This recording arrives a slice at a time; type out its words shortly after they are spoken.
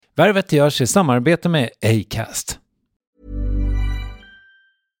Värvet görs i samarbete med Acast.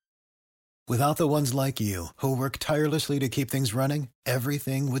 Without the ones like you, who work tirelessly to keep things running,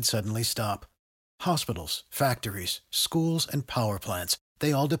 everything would suddenly stop. Hospitals, factories, schools, and power plants,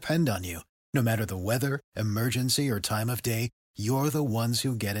 they all depend on you. No matter the weather, emergency, or time of day, you're the ones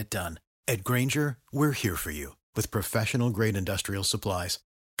who get it done. At Grainger, we're here for you with professional-grade industrial supplies.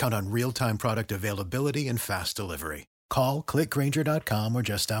 Count on real-time product availability and fast delivery. Call, clickgrainger.com, or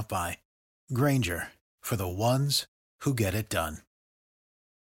just stop by. Grainger, for the ones who get it done.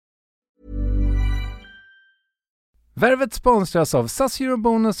 Värvet sponsras av SAS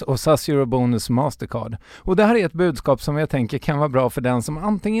Eurobonus och SAS Eurobonus Mastercard. Och det här är ett budskap som jag tänker kan vara bra för den som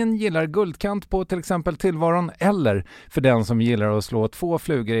antingen gillar guldkant på till exempel tillvaron eller för den som gillar att slå 2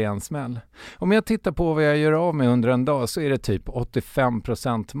 flugor i en smäll. Om jag tittar på vad jag gör av med under en dag så är det typ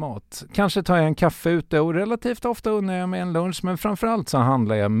 85% mat. Kanske tar jag en kaffe ute och relativt ofta unnar jag mig en lunch, men framförallt så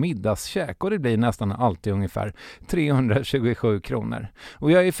handlar jag middagskäk och det blir nästan alltid ungefär 327 kronor.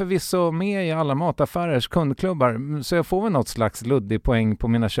 Och jag är förvisso med i alla mataffärers kundklubbar så jag får väl något slags luddig poäng på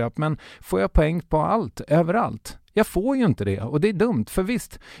mina köp, men får jag poäng på allt, överallt? Jag får ju inte det och det är dumt, för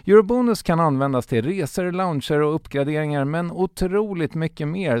visst, Eurobonus kan användas till resor, lounger och uppgraderingar, men otroligt mycket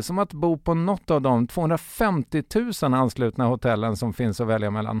mer, som att bo på något av de 250 000 anslutna hotellen som finns att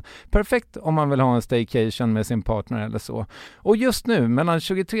välja mellan. Perfekt om man vill ha en staycation med sin partner eller så. Och just nu, mellan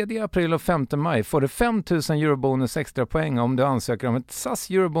 23 april och 5 maj, får du 5 000 Eurobonus extra poäng om du ansöker om ett SAS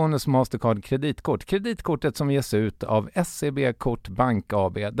Eurobonus Mastercard kreditkort. Kreditkortet som ges ut av SEB Kort Bank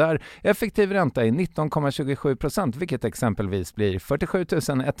AB, där effektiv ränta är 19,27%. Vilket exempelvis blir 47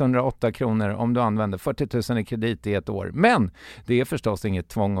 108 kronor om du använder 40 000 i kredit i ett år. Men det är förstås inget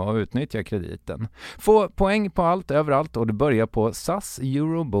tvång att utnyttja krediten. Få poäng på allt överallt och du börjar på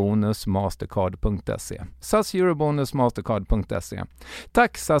saseurobonusmastercard.se. saseurobonusmastercard.se.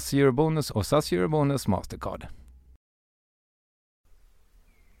 Tack SAS Eurobonus och SAS Eurobonus Mastercard.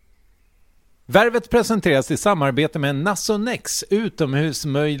 Värvet presenteras i samarbete med Nasonex,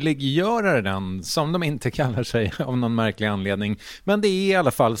 utomhusmöjliggöraren, som de inte kallar sig av någon märklig anledning. Men det är i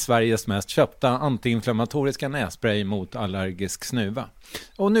alla fall Sveriges mest köpta antiinflammatoriska nässpray mot allergisk snuva.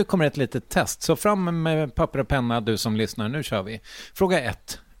 Och nu kommer ett litet test, så fram med papper och penna du som lyssnar, nu kör vi. Fråga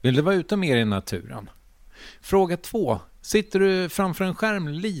 1. Vill du vara ute mer i naturen? Fråga 2. Sitter du framför en skärm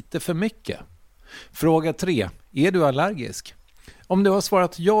lite för mycket? Fråga 3. Är du allergisk? Om du har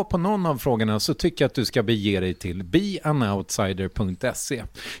svarat ja på någon av frågorna så tycker jag att du ska bege dig till beanoutsider.se.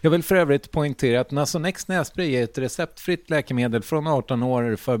 Jag vill för övrigt poängtera att Nasonex nässpray är ett receptfritt läkemedel från 18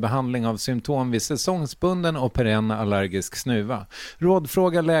 år för behandling av symptom vid säsongsbunden och perenn allergisk snuva.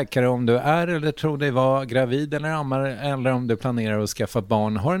 Rådfråga läkare om du är eller tror dig vara gravid eller ammar, eller om du planerar att skaffa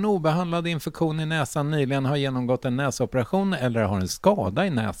barn, har en obehandlad infektion i näsan, nyligen har genomgått en näsoperation eller har en skada i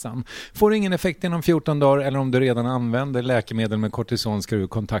näsan. Får ingen effekt inom 14 dagar eller om du redan använder läkemedel med kortison ska du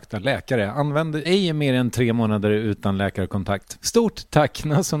kontakta läkare. Använd ej mer än 3 månader utan läkarkontakt. Stort tack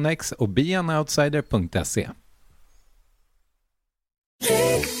Nasonex och beanoutsider.se.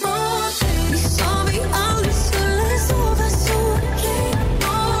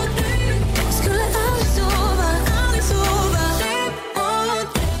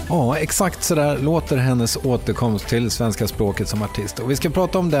 Ja, exakt så där låter hennes återkomst till svenska språket som artist. Och vi ska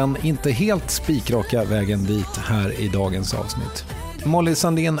prata om den inte helt spikraka vägen dit här i dagens avsnitt. Molly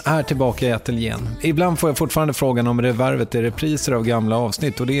Sandén är tillbaka i ateljén. Ibland får jag fortfarande frågan om Värvet är repriser av gamla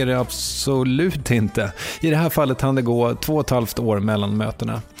avsnitt, och det är det absolut inte. I det här fallet hann det gå 2,5 år mellan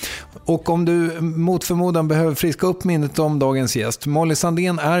mötena. Och om du mot förmodan behöver friska upp minnet om dagens gäst. Molly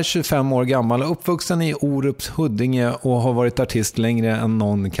Sandén är 25 år gammal, uppvuxen i Orups Huddinge och har varit artist längre än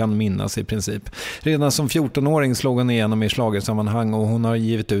någon kan minnas i princip. Redan som 14-åring slog hon igenom i schlagersammanhang och hon har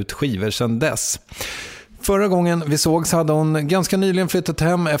givit ut skivor sedan dess. Förra gången vi sågs hade hon ganska nyligen flyttat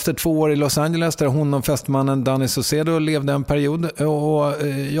hem efter 2 år i Los Angeles där hon och fästmannen Danny Saucedo levde en period. Och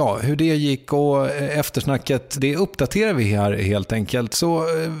ja, hur det gick och eftersnacket, det uppdaterar vi här helt enkelt. Så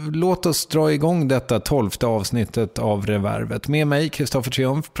låt oss dra igång detta 12:e avsnittet av Värvet. Med mig, Kristoffer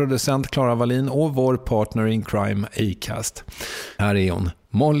Triumf, producent Clara Wallin och vår partner in crime, Acast. Här är hon,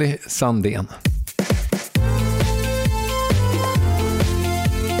 Molly Sandén.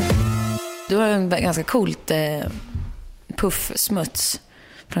 Du har en ganska coolt puffsmuts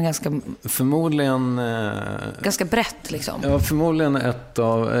från ganska... Förmodligen... ganska brett liksom. Ja, förmodligen ett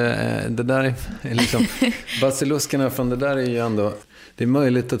av... det där är liksom... basiluskerna från det där är ju ändå... Det är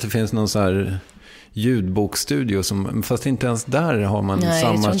möjligt att det finns någon så här ljudbokstudio som... Fast inte ens där har man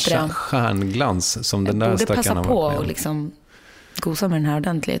samma stjärnglans som den där stackarna. Borde passa på och liksom... gosa med den här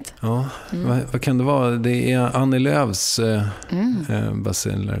ordentligt. Ja, vad kan det vara? Det är Annie Lööfs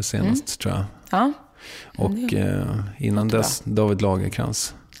baciller senast, tror jag. Ja. Och innan dess David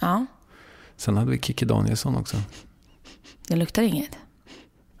Lagercrantz. Ja. Sen hade vi Kikki Danielsson också. Det luktar inget.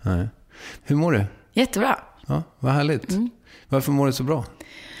 Nej. Hur mår du? Jättebra. Ja, vad härligt. Varför mår du så bra?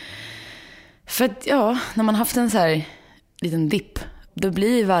 För att, när man haft en så här liten dipp, då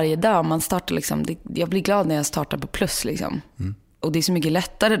blir varje dag man startar liksom, jag blir glad när jag startar på plus liksom. Och det är så mycket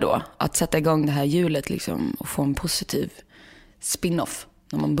lättare då att sätta igång det här hjulet liksom, och få en positiv spin-off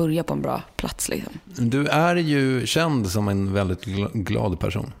när man börjar på en bra plats liksom. Du är ju känd som en väldigt glad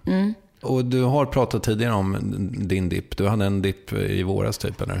person. Och du har pratat tidigare om din dipp. Du hade en dipp i våras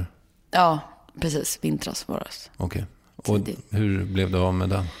typ, eller? Ja, precis. Vintras, våras. Okej. Och hur blev det av med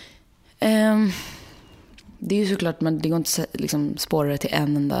den? Det är ju såklart, men det går inte liksom spåra det till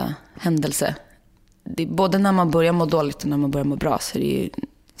en enda händelse. Det är både när man börjar må dåligt och när man börjar må bra, så det är ju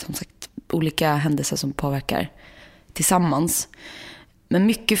som sagt olika händelser som påverkar tillsammans. Men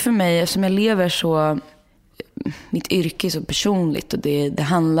mycket för mig, eftersom jag lever så, mitt yrke är så personligt och det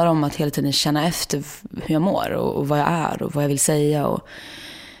handlar om att hela tiden känna efter hur jag mår och vad jag är och vad jag vill säga. Och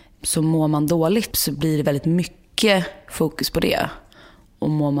så mår man dåligt så blir det väldigt mycket fokus på det. Och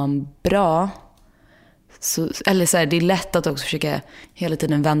mår man bra, eller så här, det är lätt att också försöka hela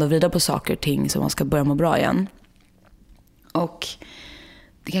tiden vända och vrida på saker och ting så man ska börja må bra igen. Och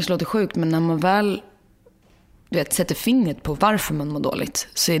det kanske låter sjukt, men när man väl sätter fingret på varför man mår dåligt,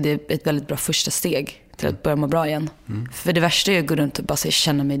 så är det ett väldigt bra första steg till att börja må bra igen. För det värsta är att gå runt och bara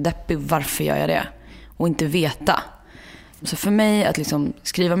känna mig deppig, varför gör jag det? Och inte veta. Så för mig att liksom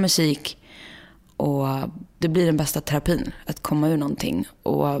skriva musik, och det blir den bästa terapin, att komma ur någonting.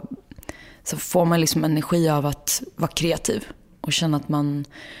 Och så får man liksom energi av att vara kreativ och känna att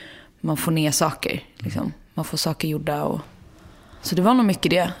man får ner saker. Liksom. Man får saker gjorda. Så det var nog mycket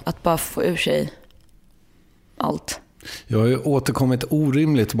det, att bara få ur sig allt. Jag har ju återkommit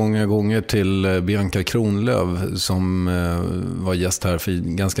orimligt många gånger till Bianca Kronlöf som var gäst här för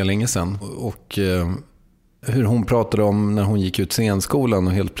ganska länge sedan. Och hur hon pratade om när hon gick ut scenskolan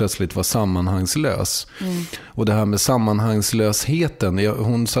och helt plötsligt var sammanhangslös. Och det här med sammanhangslösheten,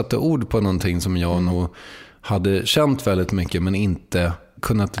 hon satte ord på någonting som jag nog hade känt väldigt mycket men inte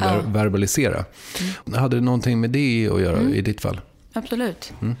kunnat verbalisera. Hade det någonting med det att göra i ditt fall?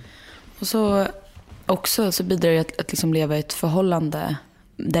 Absolut. Och så också så bidrar det att liksom leva i ett förhållande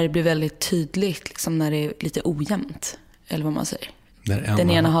där det blir väldigt tydligt liksom när det är lite ojämnt, eller vad man säger. Den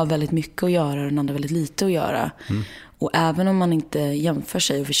ena har väldigt mycket att göra och den andra väldigt lite att göra. Och även om man inte jämför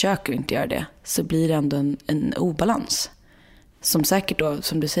sig och försöker inte göra det, så blir det ändå en obalans. Som säkert då,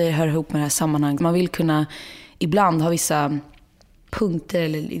 som du säger, hör ihop med det här sammanhanget. Man vill kunna ibland ha vissa punkter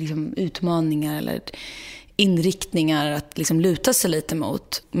eller liksom utmaningar eller inriktningar att liksom luta sig lite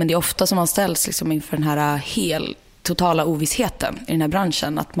mot. Men det är ofta som man ställs liksom inför den här totala ovissheten i den här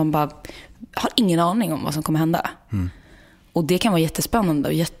branschen. Att man bara har ingen aning om vad som kommer hända. Och det kan vara jättespännande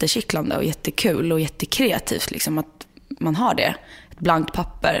och jättekittlande och jättekul och jättekreativt liksom, att man har det. Ett blankt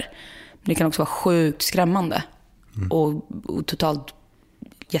papper. Men det kan också vara sjukt skrämmande. Och totalt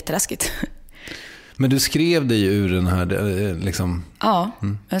jätteläskigt. Men du skrev dig ur den här liksom... Ja,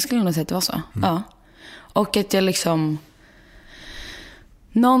 jag skulle nog säga att det var så. Ja. Och att jag liksom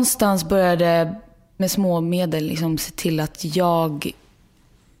någonstans började med små medel liksom se till att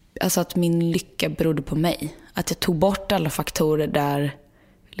att min lycka berodde på mig. Att jag tog bort alla faktorer där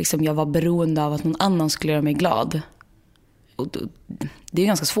liksom jag var beroende av att någon annan skulle göra mig glad. Och det är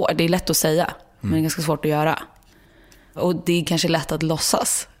ganska svårt. Det är lätt att säga, men det är ganska svårt att göra. Och det är kanske lätt att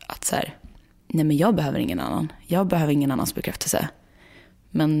låtsas att så här, nej men jag behöver ingen annan. Jag behöver ingen annans bekräftelse.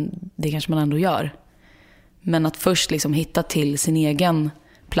 Men det kanske man ändå gör. Men att först liksom hitta till sin egen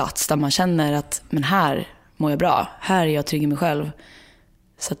plats där man känner att men här mår jag bra. Här är jag trygg i mig själv.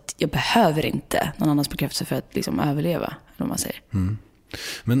 Så att jag behöver inte någon annans bekräftelse för att liksom överleva, eller vad man säger.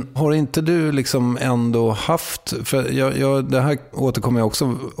 Men har inte du liksom ändå haft, för det här återkommer jag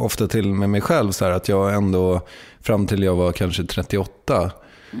också ofta till med mig själv, så här, att jag ändå fram till jag var kanske 38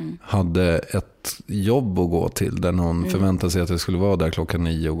 hade ett jobb att gå till där någon förväntade sig att jag skulle vara där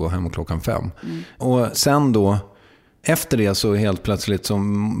 9:00 och gå hem 5:00. Och sen då efter det så helt plötsligt så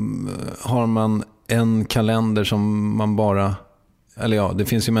har man en kalender som man bara, eller ja, det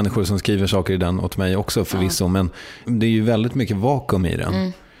finns ju människor som skriver saker i den åt mig också förvisso, men det är ju väldigt mycket vakuum i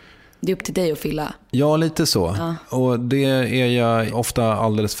den. Det är upp till dig att fylla. Ja, lite så. Ja. Och det är jag ofta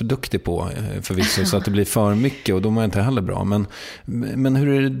alldeles för duktig på förvisso, så att det blir för mycket och då mår jag inte heller bra. Men hur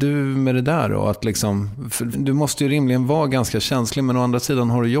är du med det där då? Att liksom, du måste ju rimligen vara ganska känslig, men å andra sidan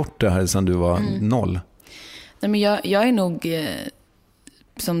har du gjort det här sedan du var 0. Nej, men jag är nog,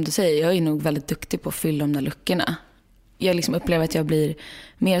 som du säger, jag är nog väldigt duktig på att fylla de där luckorna. Jag liksom upplever att jag blir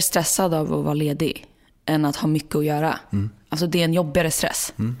mer stressad av att vara ledig än att ha mycket att göra. Alltså det är en jobbigare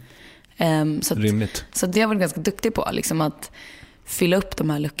stress. Rimligt. Så det är jag väl ganska duktig på, liksom att fylla upp de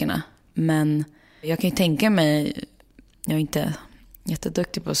här luckorna. Men jag kan ju tänka mig, jag är inte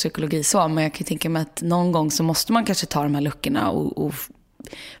jätteduktig på psykologi så, men jag kan ju tänka mig att någon gång så måste man kanske ta de här luckorna och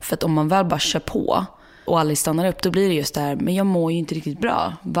för att om man väl bara kör på och aldrig stannar upp, då blir det just det här, men jag mår ju inte riktigt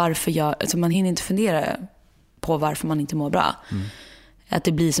bra. Alltså man hinner inte fundera på varför man inte mår bra. Att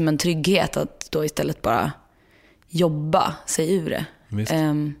det blir som en trygghet att då istället bara jobba sig ur det.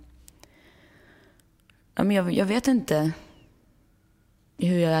 Men jag vet inte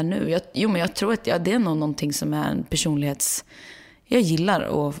hur jag är nu. Men jag tror att det är nog någonting som är en personlighets... Jag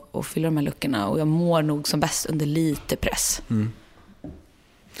gillar att fylla de här luckorna och jag mår nog som bäst under lite press.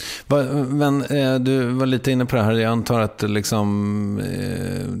 Men du var lite inne på det här. Jag antar att liksom,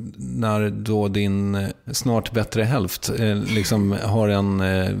 när då din snart bättre hälft liksom har en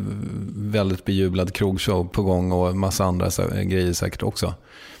väldigt bejublad krogshow på gång och massa andra grejer säkert också.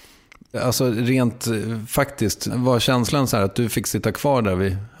 Alltså rent faktiskt, var känslan så här att du fick sitta kvar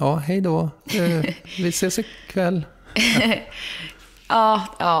där ja, hej då, vi ses ikväll.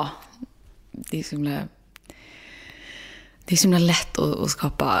 Ja. Det är så himla lätt att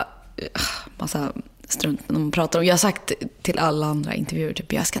skapa massa strunt när man pratar om. Jag har sagt till alla andra intervjuer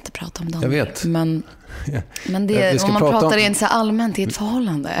typ, jag ska inte prata om dem. Jag vet. Men det, om man pratar rent så allmänt i ett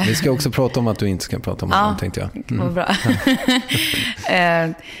förhållande. Vi ska också prata om att du inte ska prata om dem, tänkte jag. Vad bra.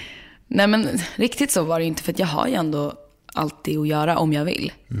 Nej, men riktigt så var det inte, för att jag har ju ändå alltid att göra om jag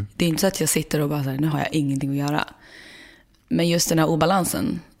vill. Det är inte så att jag sitter och bara så här, nu har jag ingenting att göra. Men just den här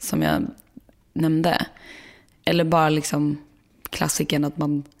obalansen som jag nämnde, eller bara liksom klassiken att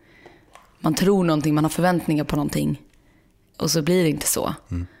man tror någonting, man har förväntningar på någonting och så blir det inte så.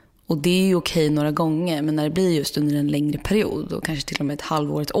 Och det är ju okej några gånger, men när det blir just under en längre period och kanske till och med ett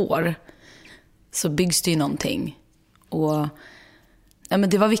halvår, ett år, så byggs det ju någonting. Och ja, men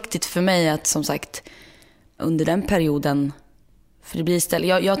det var viktigt för mig att, som sagt, under den perioden, för det blir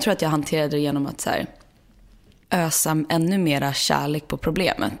istället, jag tror att jag hanterade det genom att så här, ösa ännu mera kärlek på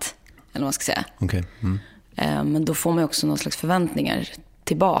problemet, eller vad man ska säga. Okay. Men då får man också någon slags förväntningar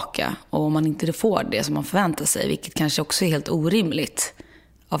tillbaka, och om man inte får det som man förväntar sig, vilket kanske också är helt orimligt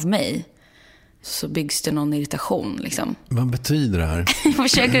av mig, så byggs det någon irritation liksom. Vad betyder det här? Jag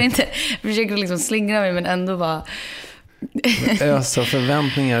försöker liksom slingra mig, men ändå bara ösa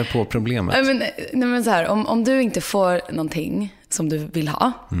förväntningar på problemet. Men så här, om du inte får någonting som du vill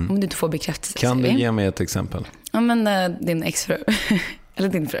ha, om du inte får bekräftelse. Kan du ge mig ett exempel? Ja, men din exfru eller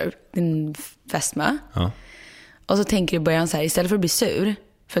din fru, din fästmö. Ja. Och så tänker du i början så här, istället för att bli sur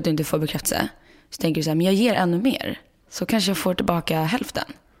för att du inte får bekräftelse, så tänker du så här, men jag ger ännu mer, så kanske jag får tillbaka hälften.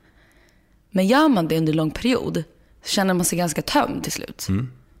 Men gör man det under en lång period, så känner man sig ganska tömd till slut.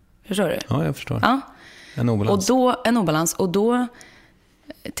 Förstår du? Ja, jag förstår. Ja. En obalans. Och då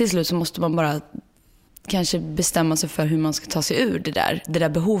till slut så måste man bara kanske bestämma sig för hur man ska ta sig ur det där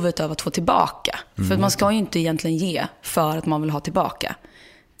behovet av att få tillbaka. För att man ska ju inte egentligen ge för att man vill ha tillbaka.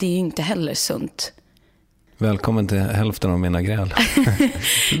 Det är ju inte heller sunt. Välkommen till hälften av mina gräl.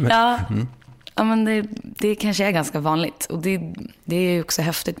 Ja, men det kanske är ganska vanligt. Och det är ju också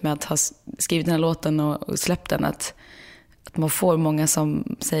häftigt med att ha skrivit den här låten och släppt den, att man får många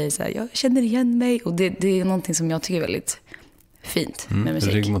som säger så här, jag känner igen mig. Och det är någonting som jag tycker är väldigt fint med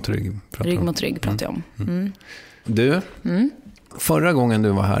musik. Rygg mot rygg pratar jag om. Du, förra gången du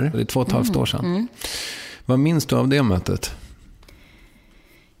var här, det är 2,5 år sedan. Vad minns du av det mötet?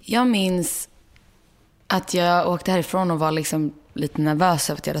 Jag minns att jag åkte härifrån och var liksom lite nervös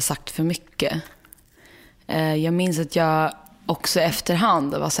över att jag hade sagt för mycket. Jag minns att jag också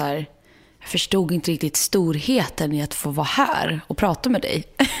efterhand var så här, jag förstod inte riktigt storheten i att få vara här och prata med dig.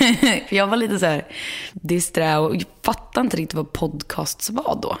 För jag var lite så här disträ och jag fattade inte riktigt vad podcasts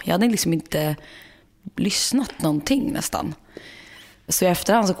var då. Jag hade liksom inte lyssnat någonting nästan. Så i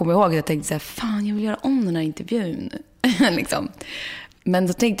efterhand så kom jag ihåg att jag tänkte så här, fan, jag vill göra om den här intervjun. liksom. Men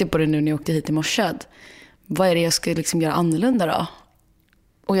då tänkte jag på det nu när jag åkte hit i morse. Vad är det jag ska liksom göra annorlunda då?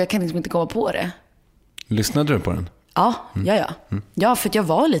 Och jag kan liksom inte komma på det. Lyssnade du på den? Ja. Ja, för att jag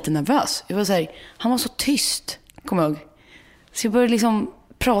var lite nervös. Jag var så här, han var så tyst, kommer jag ihåg. Så jag började liksom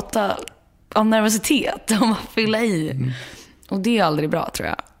prata om nervositet, om att fylla i. Och det är aldrig bra, tror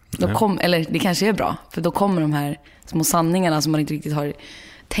jag. Eller det kanske är bra, för då kommer de här små sanningarna som man inte riktigt har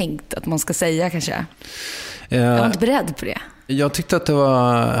tänkt att man ska säga kanske. Jag var inte beredd på det. Jag tyckte att det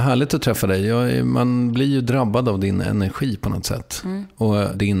var härligt att träffa dig. Man blir ju drabbad av din energi på något sätt.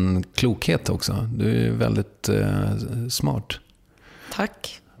 Och din klokhet också. Du är väldigt smart.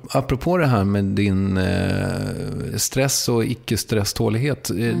 Tack. Apropå det här med din stress och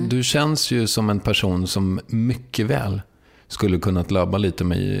icke-stresstålighet. Du känns ju som en person som mycket väl skulle kunna labba lite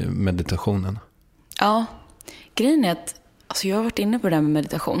med meditationen. Ja, grejen är att jag har varit inne på det där med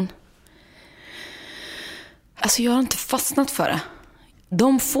meditation. Jag har inte fastnat för det.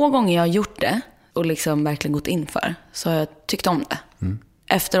 De få gånger jag har gjort det och liksom verkligen gått in för, så har jag tyckt om det.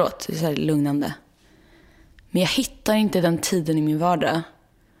 Efteråt, det är så här lugnande. Men jag hittar inte den tiden i min vardag.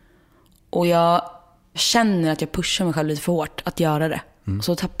 Och jag känner att jag pushar mig själv lite för hårt att göra det. Och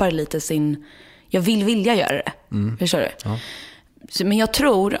så tappar det lite sin... Jag vilja göra det. Förstår du? Ja. Men jag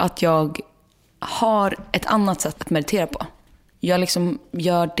tror att jag har ett annat sätt att meditera på. Jag liksom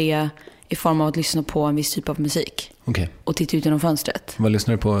gör det i form av att lyssna på en viss typ av musik. Okay. Och titta ut genom fönstret. Vad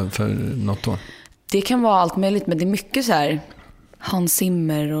lyssnar du på för något då? Det kan vara allt möjligt, men det är mycket så här Hans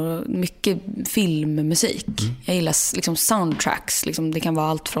Zimmer och mycket filmmusik. Jag gillar liksom soundtracks. Liksom, det kan vara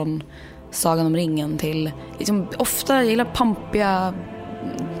allt från Sagan om ringen till... Liksom, ofta jag gillar pampiga...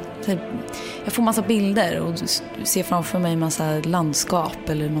 Jag får massa bilder och ser framför mig en massa landskap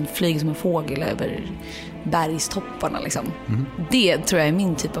eller någon flyg som en fågel över bergstopparna liksom. Det tror jag är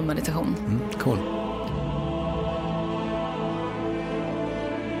min typ av meditation. Cool.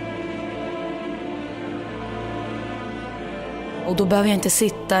 Och då behöver jag inte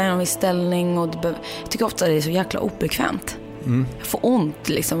sitta i någon viss ställning och jag tycker ofta det är så jäkla obekvämt. Jag får ont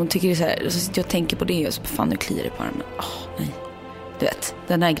liksom och tycker det är så här, så sitter jag och tänker på det och så fan nu kliar det på armen. Nej. Du vet,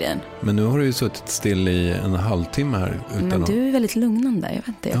 den här grejen. Men nu har du ju suttit still i en halvtimme här. Men du är väldigt lugnande, jag vet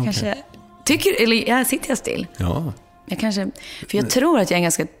inte. Jag kanske tycker, eller jag sitter jag still. Ja. Jag kanske, för jag tror att jag är en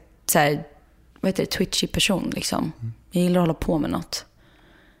ganska så här, vad heter det, twitchy person liksom. Jag gillar att hålla på med något.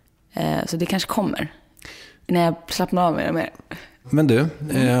 Så det kanske kommer. När jag slappnar av mer. Men du,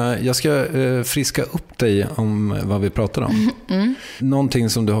 jag ska friska upp dig om vad vi pratar om. Någonting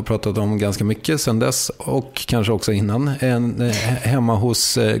som du har pratat om ganska mycket sedan dess och kanske också innan. Hemma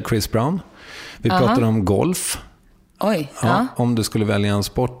hos Chris Brown. Vi pratade om golf. Oj, ja. Om du skulle välja en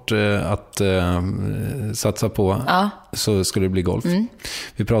sport att satsa på så skulle det bli golf.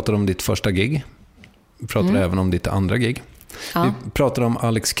 Vi pratade om ditt första gig. Vi pratade även om ditt andra gig. Vi pratar om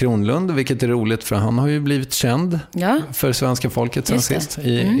Alex Kronlund, vilket är roligt för han har ju blivit känd för svenska folket sen sist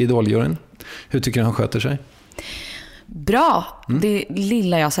i Idoljuryn. Hur tycker du han sköter sig? Bra, det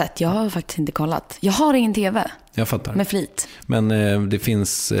lilla jag har sett. Jag har faktiskt inte kollat. Jag har ingen tv. Jag fattar. Med flit. Men det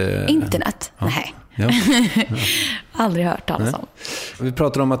finns... Internet? Nej. Ja. Aldrig hört talas om. Vi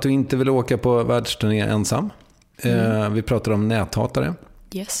pratar om att du inte vill åka på världsturné ensam. Vi pratar om näthatare.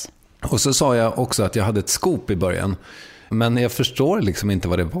 Yes. Och så sa jag också att jag hade ett scoop i början. Men jag förstår liksom inte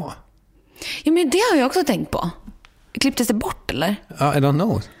vad det var. Ja, men det har jag också tänkt på. Klipptes det bort, eller? I don't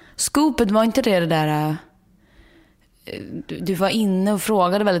know. Scoopet var inte det där... Du var inne och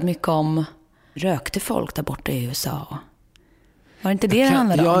frågade väldigt mycket om... Rökte folk där borta i USA? Var det inte det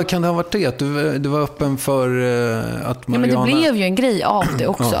handlade om? Ja, kan det ha varit det? Att du var öppen för att marijuana... Ja, men det blev ju en grej av det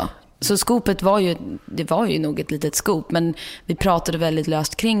också. Så skopet var ju nog ett litet skop. Men vi pratade väldigt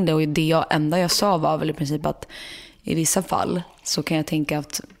löst kring det. Och det enda jag sa var väl i princip att i vissa fall så kan jag tänka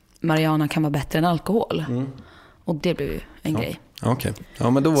att marijuana kan vara bättre än alkohol. Och det blev ju en grej. Okay. Ja,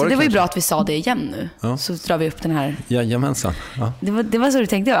 men då var så det var ju kanske... bra att vi sa det igen nu. Ja. Så drar vi upp den här. Jajamensan. Ja. Det var så du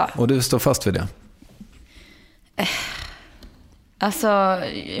tänkte, va? Och du står fast vid det? Alltså,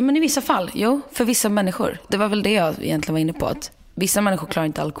 men i vissa fall. Jo, för vissa människor. Det var väl det jag egentligen var inne på. Att vissa människor klarar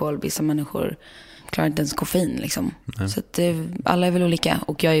inte alkohol. Vissa människor klarar inte ens koffein. Liksom. Så att alla är väl olika.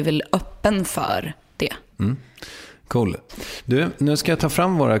 Och jag är väl öppen för det. Cool. Du, nu ska jag ta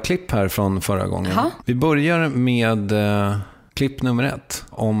fram våra klipp här från förra gången. Aha. Vi börjar med klipp nummer 1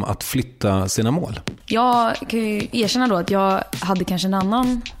 om att flytta sina mål. Jag kan ju erkänna då att jag hade kanske en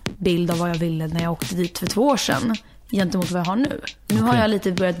annan bild av vad jag ville när jag åkte dit för 2 år sedan gentemot vad jag har nu. Nu har jag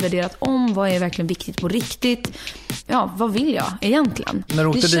lite börjat värdera om vad är verkligen viktigt på riktigt. Ja, vad vill jag egentligen? När du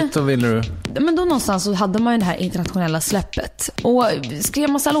åkte dit då ville du? Men då någonstans så hade man ju det här internationella släppet. Och skrev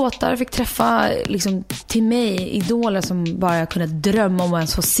massa låtar, fick träffa liksom, till mig idoler som bara jag kunde drömma om att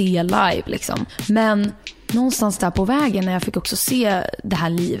ens få se live. Liksom. Men någonstans där på vägen när jag fick också se det här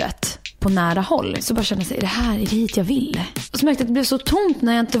livet på nära håll så bara kände jag, är det hit jag vill? Och så märkte jag att det blev så tomt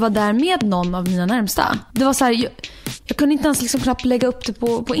när jag inte var där med någon av mina närmsta. Det var så här, jag kunde inte ens liksom knappt lägga upp det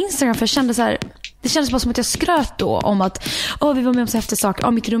på Instagram för jag kände så här, Det kändes bara som att jag skröt då om att vi var med om så häftiga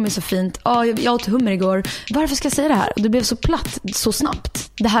saker, mitt rum är så fint, jag åt hummer igår. Varför ska jag säga det här? Och det blev så platt så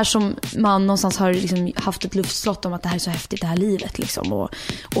snabbt. Det här som man någonstans har liksom haft ett luftslott om att det här är så häftigt, det här livet liksom, och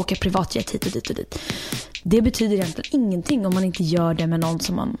åka privatjet hit och dit och dit. Det betyder egentligen ingenting om man inte gör det med någon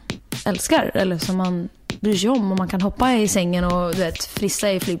som man älskar eller som man bryr sig om, och man kan hoppa i sängen och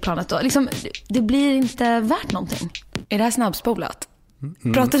frissa i flygplanet och liksom, det blir inte värt någonting. Är det här snabbspolat?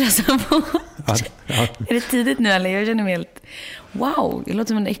 Pratar du så på? Ja. Är det tidigt nu eller? Jag känner mig helt... Wow, det låter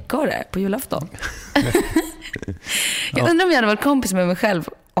som en ekorre på julafton. Jag undrar om jag hade varit kompis med mig själv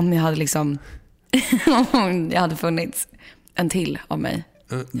om jag hade liksom... om jag hade funnits en till av mig.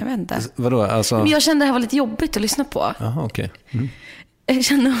 Jag vet inte. Vadå? Alltså... Men jag kände det här var lite jobbigt att lyssna på. Jaha, okej. Jag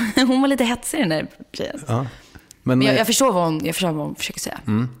kände hon var lite hetsig, den där tjejen. Ja. Men jag förstår vad hon försöker säga.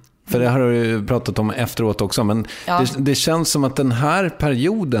 För det har du ju pratat om efteråt också, men det känns som att den här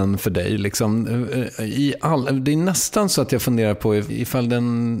perioden för dig liksom, det är nästan så att jag funderar på ifall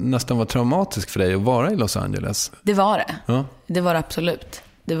den nästan var traumatisk för dig att vara i Los Angeles. Det var det. Ja. Det var det absolut.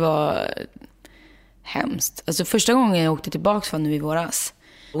 Det var hemskt. Alltså första gången jag åkte tillbaka var nu i våras.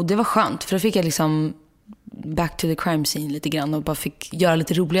 Och det var skönt, för då fick jag liksom back to the crime scene lite grann och bara fick göra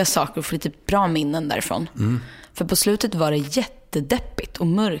lite roliga saker och få lite bra minnen därifrån. För på slutet var det jättedeppigt och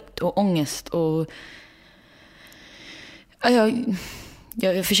mörkt och ångest och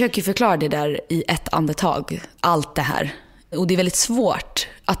jag försöker förklara det där i ett andetag, allt det här. Och det är väldigt svårt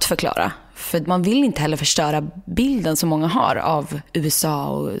att förklara, för man vill inte heller förstöra bilden som många har av USA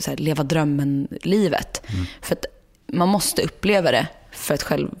och så här, leva drömmen-livet. För att man måste uppleva det för att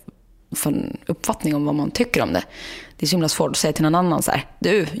själv få en uppfattning om vad man tycker om det. Det är så himla svårt att säga till någon annan så här: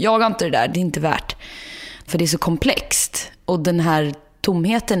 du, jaga inte det där, det är inte värt. För det är så komplext. Och den här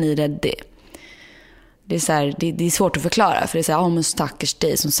tomheten i det är så här, det är svårt att förklara. För det är så här, men stackars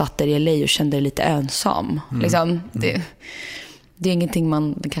dig som satt där i LA och kände dig lite ensam. Liksom, det är ingenting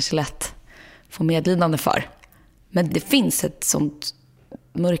man kanske lätt får medlidande för. Men det finns ett sånt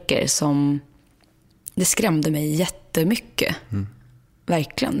mörker som det skrämde mig jättemycket.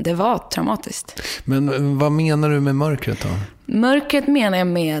 Verkligen, det var traumatiskt. Men vad menar du med mörkret då? Mörkret menar jag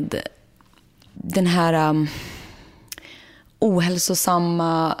med den här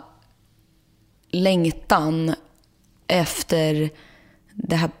ohälsosamma längtan efter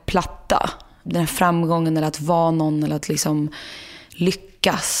det här platta. Den här framgången eller att vara någon eller att liksom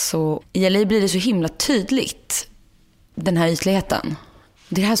lyckas. Och i LA blir det så himla tydligt, den här ytligheten.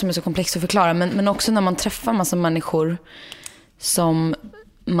 Det är det här som är så komplext att förklara. Men också när man träffar massa människor som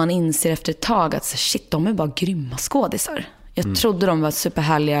man inser efter ett tag att shit, de är bara grymma skådisar. Jag trodde de var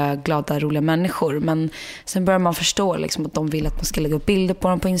superhärliga, glada, roliga människor. Men sen börjar man förstå liksom, att de vill att man ska lägga upp bilder på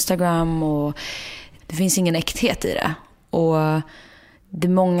dem på Instagram. Och det finns ingen äkthet i det. Och det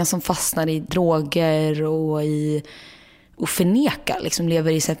är många som fastnar i droger och förnekar. Liksom,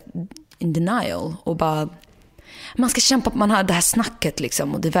 lever i in denial. Och bara, man ska kämpa, man har det här snacket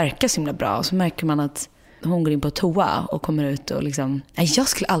liksom, och det verkar så himla bra. Och så märker man att hon går in på toa och kommer ut och liksom, nej, jag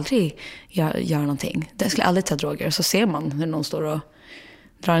skulle aldrig göra någonting. Jag skulle aldrig ta droger. Och så ser man hur någon står och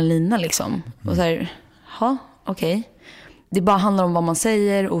drar en lina liksom. Och så här, ja, okej. Det bara handlar om vad man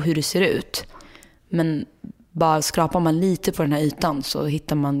säger och hur det ser ut. Men bara skrapar man lite på den här ytan så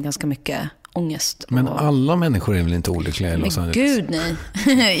hittar man ganska mycket ångest. Men alla människor är väl inte olyckliga i Los Angeles? Gud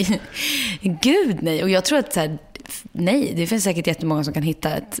nej. Gud nej. Och jag tror att så här, nej, det finns säkert jättemånga som kan hitta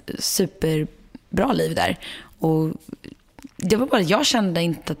ett superbra liv där. Och det var bara, jag kände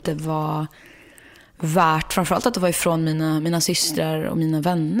inte att det var värt, framförallt att det var ifrån mina systrar och mina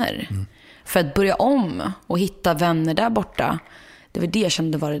vänner. För att börja om och hitta vänner där borta, det var det jag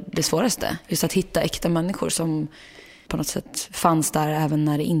kände var det svåraste. Just att hitta äkta människor som på något sätt fanns där även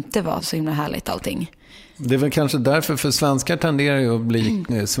när det inte var så himla härligt allting. Det är väl kanske därför, för svenskar tenderar ju att bli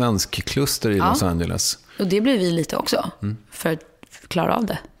svensk kluster i Los Angeles. Och det blir vi lite också för att klara av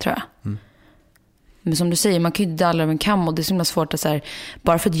det, tror jag. Men som du säger, man kan ju inte alla över en kam, och det är så himla svårt att så här,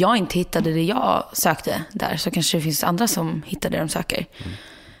 bara för att jag inte hittade det jag sökte där, så kanske det finns andra som hittar det de söker.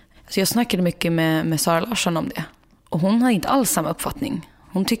 Så jag snackade mycket med Sara Larsson om det. Och hon har inte alls samma uppfattning.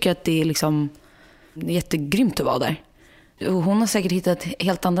 Hon tycker att det är liksom, det är jättegrymt att vara där. Och hon har säkert hittat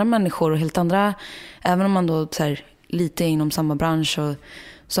helt andra människor och helt andra, även om man då så här, lite inom samma bransch,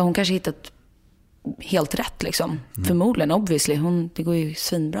 så har hon kanske hittat helt rätt liksom. Förmodligen, obviously. Det går ju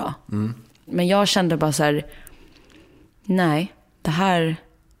svinbra. Men jag kände bara så här, nej, det här,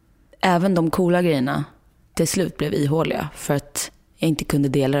 även de coola grejerna till slut blev ihåliga för att jag inte kunde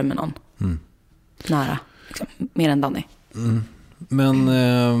dela det med någon nära, liksom, mer än Danny. Men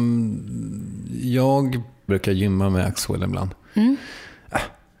jag brukar gymma med Axel ibland.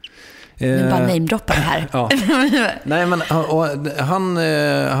 Nu bara namedroppar det här. Ja. Nej, men han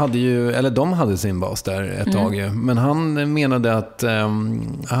hade ju, eller de hade sin bas där ett tag ju. Men han menade att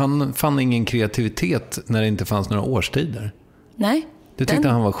han fann ingen kreativitet när det inte fanns några årstider. Nej. Det tyckte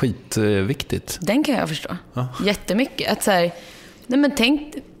han var skitviktigt. Den kan jag förstå. Ja. Jättemycket. Att så här, nej men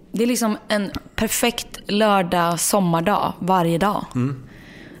tänk, det är liksom en perfekt lördag sommardag varje dag.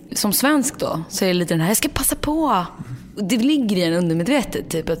 Som svensk då så är det lite den här, jag ska passa på. Det ligger i en undermedvetet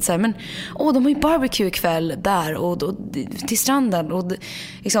typ att så här, men de har ju barbecue ikväll där och till stranden och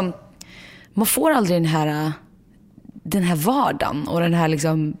liksom, man får aldrig den här vardagen och den här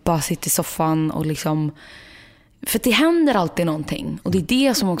liksom bara sitta i soffan och liksom, för det händer alltid någonting och det är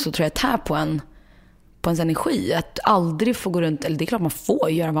det som också tror jag tär på ens energi, att aldrig få gå runt, eller det är klart man får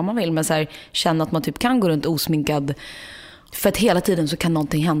göra vad man vill, men så här, känna att man typ kan gå runt osminkad, för att hela tiden så kan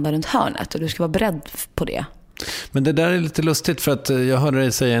någonting hända runt hörnet och du ska vara beredd på det. Men det där är lite lustigt, för att jag hörde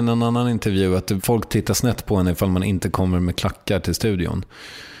dig säga i en annan intervju att folk tittar snett på en ifall man inte kommer med klackar till studion.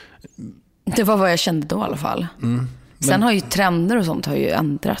 Det var vad jag kände då i alla fall. Sen har ju trender och sånt har ju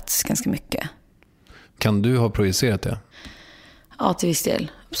ändrats ganska mycket. Kan du ha projicerat det? Ja, till viss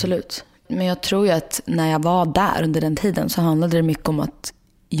del. Absolut. Men jag tror ju att när jag var där under den tiden så handlade det mycket om att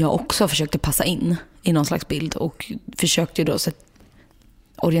jag också försökte passa in i någon slags bild och försökte ju då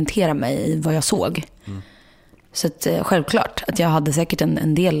orientera mig i vad jag såg. Så att, självklart att jag hade säkert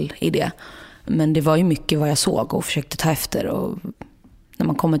en del i det. Men det var ju mycket vad jag såg och försökte ta efter. Och när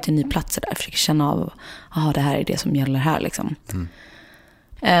man kommer till ny platser där försöker känna av, det här är det som gäller här liksom.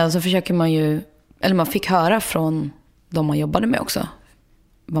 Och så försöker man ju, eller man fick höra från de man jobbade med också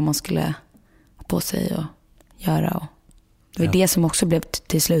vad man skulle ha på sig och göra. Och det var det som också blev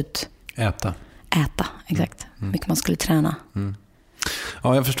till slut Äta, exakt. Mycket man skulle träna.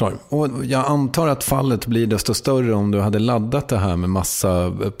 Ja, jag förstår. Och jag antar att fallet blir desto större om du hade laddat det här med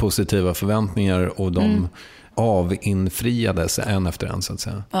massa positiva förväntningar och de avinfriades en efter en så att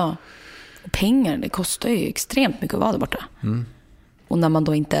säga. Ja. Och pengar, det kostar ju extremt mycket att vara där borta. Och när man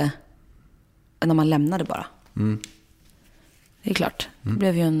då inte, när man lämnade bara. Det är klart. Det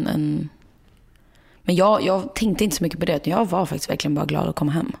blev ju en... Men jag tänkte inte så mycket på det. Jag var faktiskt verkligen bara glad att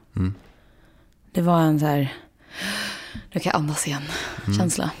komma hem. Det var en så här... Nu kan jag andas igen.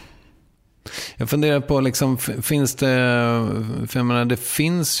 Känsla. Jag funderar på, liksom, finns det... För jag menar, det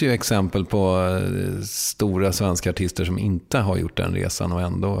finns ju exempel på stora svenska artister som inte har gjort den resan och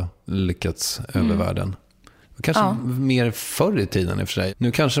ändå lyckats över världen. Kanske mer förr i tiden i och för sig.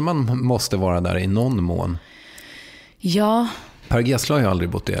 Nu kanske man måste vara där i någon mån. Ja. Per Gessle har ju aldrig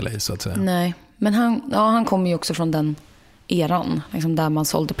bott i LA så att säga. Nej, men han kom ju också från den eran. Liksom där man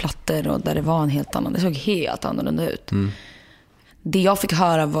sålde plattor och där det var en helt annan. Det såg helt annorlunda ut. Det jag fick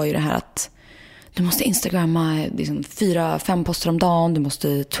höra var ju det här att du måste instagramma liksom 4-5 poster om dagen. Du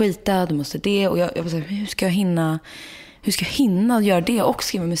måste tweeta, du måste det. Och jag var så här, hur ska jag hinna göra det och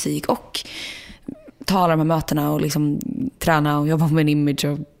skriva musik och ta alla de här mötena och liksom träna och jobba med en image.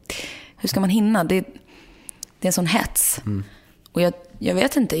 Och hur ska man hinna? Det är en sån hets. Och jag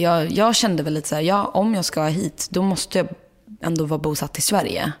vet inte, jag kände väl lite så här, om jag ska hit, då måste jag ändå vara bosatt i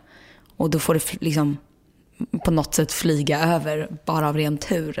Sverige. Och då får det liksom på något sätt flyga över bara av ren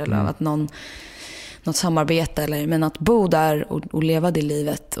tur eller av att något samarbete men att bo där och leva det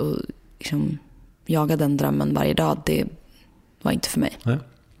livet och liksom jaga den drömmen varje dag, det var inte för mig. Nej.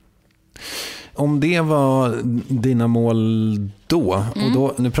 Om det var dina mål då, och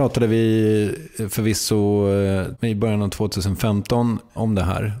då, nu pratade vi förvisso i början av 2015 om det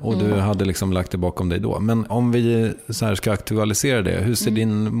här och du hade liksom lagt det bakom dig då. Men om vi så här ska aktualisera det, hur ser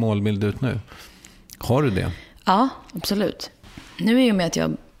din målbild ut nu? Har du det? Ja, absolut. Nu är ju med att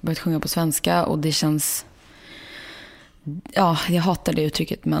jag börjat sjunga på svenska och det känns... Ja, jag hatar det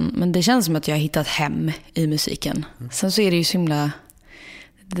uttrycket men det känns som att jag har hittat hem i musiken. Sen så är det ju så himla...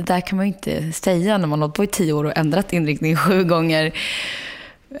 Det där kan man ju inte säga när man har hållit på i 10 år och ändrat inriktning 7 gånger.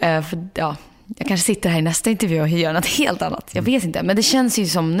 För jag kanske sitter här i nästa intervju och gör något helt annat. Jag vet inte, men det känns ju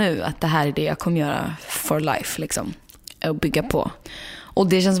som nu att det här är det jag kommer göra for life liksom. Och bygga på. Och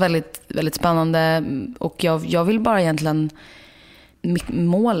det känns väldigt, väldigt spännande. Och jag vill bara egentligen...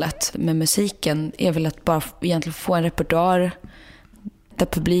 Målet med musiken är väl att bara egentligen få en repertoar där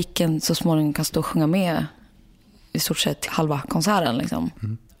publiken så småningom kan stå och sjunga med i stort sett halva konserten liksom.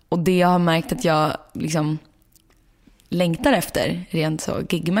 Och det jag har märkt att jag liksom längtar efter rent så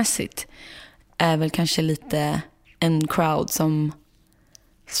gigmässigt är väl kanske lite en crowd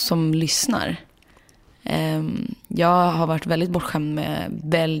som lyssnar. Jag har varit väldigt bortskämd med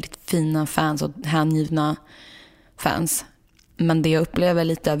väldigt fina fans och hängivna fans. Men det jag upplever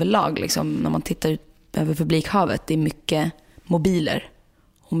lite överlag liksom, när man tittar ut över publikhavet, det är mycket mobiler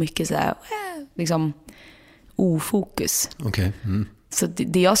och mycket så här, liksom ofokus. Okej. Mm. Så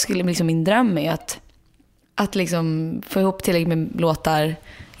det jag skulle, liksom min dröm är att liksom få ihop tillräckligt med låtar,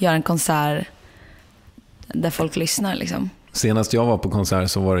 göra en konsert där folk lyssnar liksom. Senast jag var på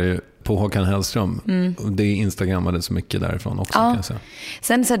konsert så var det ju på Håkan Hellström. Och det instagrammade så mycket därifrån också, kan jag säga.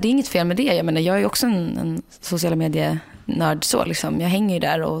 Sen så här, det är inget fel med det. Jag menar, jag är ju också en sociala medier-nörd så liksom. Jag hänger ju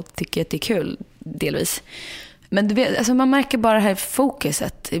där och tycker att det är kul delvis. Men du vet, alltså man märker bara det här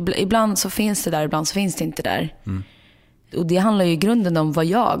fokuset. Ibland så finns det där, ibland så finns det inte där. Och det handlar ju i grunden om vad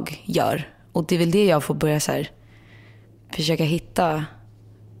jag gör. Och det är väl det jag får börja så här, försöka hitta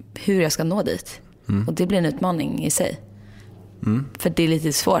hur jag ska nå dit. Och det blir en utmaning i sig. För det är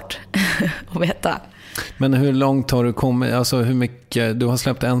lite svårt att veta. Men hur långt har du kommit? Alltså hur mycket, du har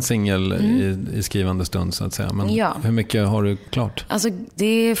släppt en singel i skrivande stund så att säga. Men hur mycket har du klart? Alltså det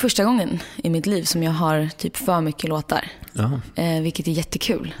är första gången i mitt liv som jag har typ för mycket låtar. Vilket är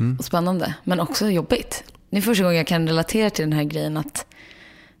jättekul och spännande. Men också jobbigt. Det är första gången jag kan relatera till den här grejen att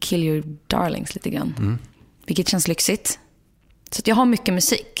kill your darlings lite grann. Vilket känns lyxigt. Så att jag har mycket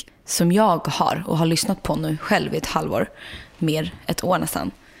musik som jag har och har lyssnat på nu själv i ett halvår. Mer, ett år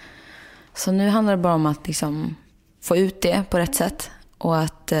nästan. Så nu handlar det bara om att liksom få ut det på rätt sätt. Och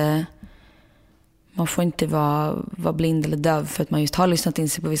att man får inte vara blind eller döv för att man just har lyssnat in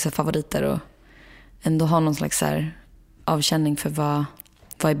sig på vissa favoriter. Och ändå ha någon slags så här avkänning för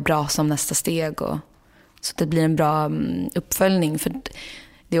vad är bra som nästa steg. Och, så att det blir en bra uppföljning. För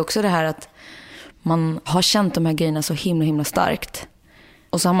det är också det här att man har känt de här grejerna så himla starkt.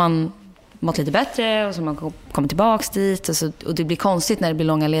 Och så har man mått lite bättre och så har man kommit tillbaks dit. Och det blir konstigt när det blir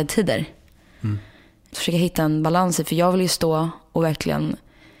långa ledtider. Försöka hitta en balans i, för jag vill ju stå och verkligen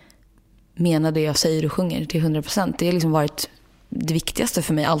mena det jag säger och sjunger till 100%. Det har liksom varit det viktigaste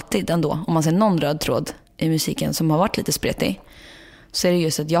för mig alltid ändå. Om man ser någon röd tråd i musiken som har varit lite spretig, så är det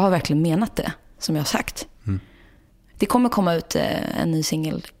just att jag har verkligen menat det som jag har sagt. Det kommer komma ut en ny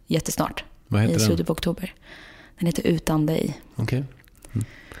singel jättesnart. Vad heter i slutet på oktober. Den heter Utan dig. Okej.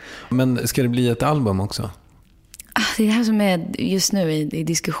 Men ska det bli ett album också? Det är det här som är just nu i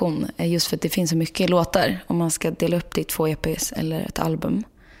diskussion. Just för att det finns så mycket låtar. Om man ska dela upp det i 2 EPs eller ett album. Men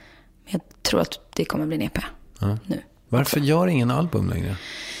jag tror att det kommer bli en EP nu. Varför gör ingen album längre?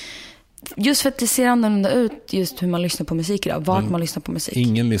 Just för att det ser annorlunda ut just hur man lyssnar på musik idag. Vart man lyssnar på musik.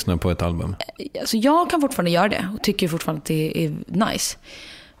 Ingen lyssnar på ett album? Alltså jag kan fortfarande göra det. Och tycker fortfarande att det är nice.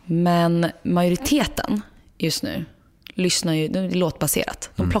 Men majoriteten just nu lyssnar ju, det är låtbaserat.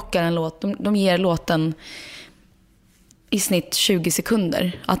 De plockar en låt. De ger låten i snitt 20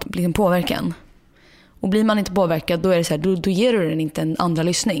 sekunder att bli påverka en. Och blir man inte påverkad, då är det så här, då ger du den inte en andra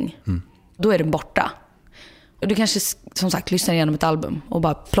lyssning. Då är den borta. Och du kanske som sagt lyssnar igenom ett album och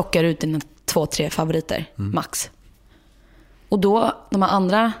bara plockar ut dina 2-3 favoriter max. Och då de här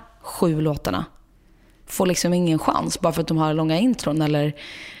andra 7 låtarna får liksom ingen chans bara för att de har långa intron eller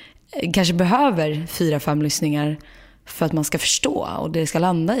kanske behöver 4-5 lyssningar för att man ska förstå och det ska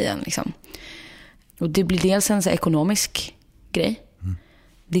landa i en liksom. Och det blir dels en så ekonomisk grej.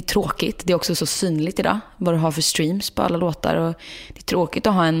 Det är tråkigt. Det är också så synligt idag vad du har för streams på alla låtar. Och det är tråkigt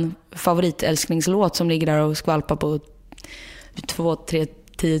att ha en favoritälsklingslåt som ligger där och skvalpar på 2-3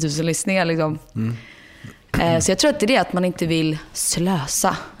 10 000 lyssningar liksom. Så jag tror att det är det att man inte vill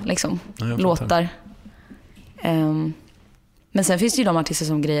slösa liksom, låtar. Men sen finns det ju de artister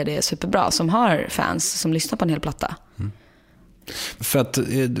som grejer det superbra, som har fans som lyssnar på en hel platta. För att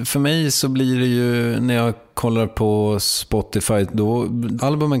för mig så blir det ju, när jag kollar på Spotify, då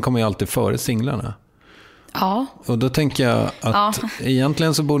albumen kommer ju alltid före singlarna. Ja. Och då tänker jag att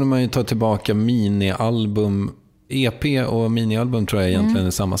egentligen så borde man ju ta tillbaka minialbum. EP och minialbum tror jag egentligen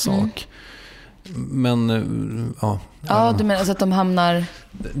är samma sak. Men du menar alltså att de hamnar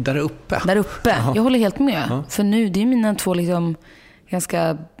där uppe. Jag håller helt med. För nu, det är mina 2 liksom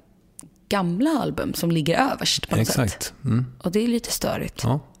ganska gamla album som ligger överst på något sätt. Och det är lite störigt.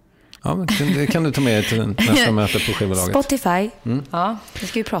 Ja, men det kan du ta med till nästa möte på skivbolaget. Spotify. Ja, det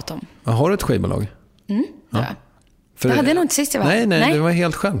ska vi prata om. Har du ett skivbolag? Ja. Det hade jag nog inte sist jag var. Nej, det var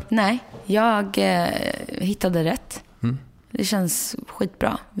helt själv. Nej, jag hittade rätt. Det känns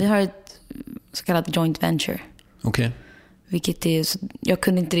skitbra. Vi har ett så kallat joint venture. Okej. Vilket är, jag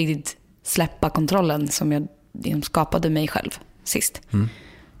kunde inte riktigt släppa kontrollen som jag skapade mig själv sist.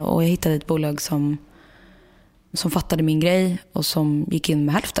 Och jag hittade ett bolag som fattade min grej och som gick in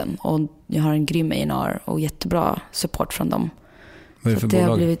med hälften. Och jag har en grym A&R och jättebra support från dem. Vad är det för det bolag?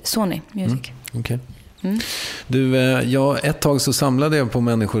 har blivit Sony Music. Okej. Du, ett tag så samlade jag på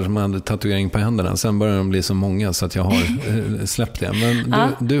människor som hade tatuering på händerna. Sen började de bli så många så att jag har släppt det.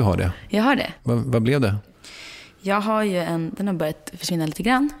 Men du har det. Jag har det. Vad blev det? Jag har ju den har börjat försvinna lite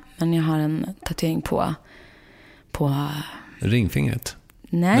grann. Men jag har en tatuering på ringfingret?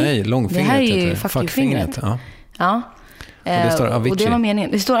 Nej, långfingret. Det här är ju fuck-fingret. Ja. Och det står Avicii. Och det var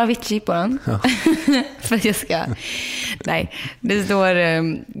meningen. Det står Avicii på den. Ja. För att jag ska... Nej, det står...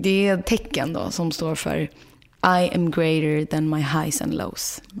 Det är ett tecken då som står för I am greater than my highs and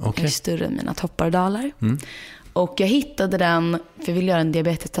lows. Okay. Jag är större än mina toppar och dalar. Mm. Och jag hittade den, för jag ville göra en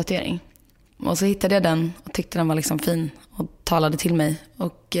diabetes-tatuering. Och så hittade jag den och tyckte den var liksom fin och talade till mig.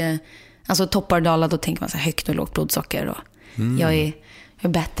 Och alltså toppar och dalar, då tänker man så här högt och lågt blodsocker. Och jag är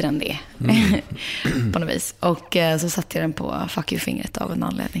bättre än det på något vis. Och så satte jag den på fuck you-fingret av en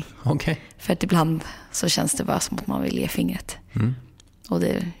anledning. Okay. För att ibland så känns det bara som att man vill ge fingret. Och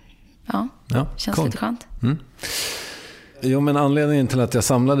det känns lite skönt. Jo, men anledningen till att jag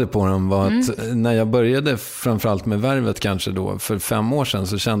samlade på dem var att när jag började framförallt med värvet kanske då för 5 år sedan,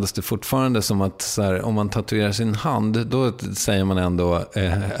 så kändes det fortfarande som att så här, om man tatuerar sin hand, då säger man ändå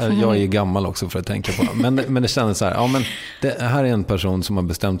jag är gammal också för att tänka på. Men det kändes så här, det här är en person som har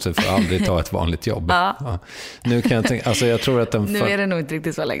bestämt sig för att aldrig ta ett vanligt jobb. Ja. Nu kan jag tänka, alltså jag tror att nu är det nog inte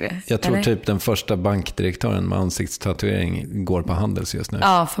riktigt så längre. Jag tror typ den första bankdirektören med ansiktstatuering går på Handels just nu.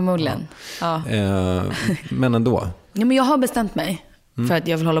 Ja, förmodligen. Ja. Men ändå. Ja, men jag har bestämt mig för att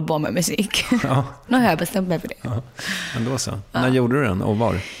jag vill hålla på med musik. Ja. Nu har jag bestämt mig för det. Ja. Men då så. När gjorde du den och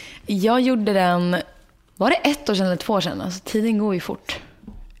var? Jag gjorde den, var det 1 år sedan eller 2 år sedan? Alltså tiden går ju fort.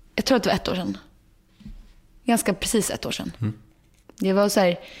 Jag tror att det var 1 år sedan. Ganska precis 1 år sedan. Det var så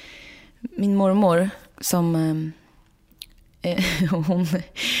här, min mormor som hon,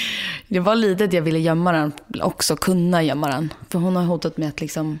 det var lite att jag ville gömma den, också kunna gömma den. För hon har hotat med att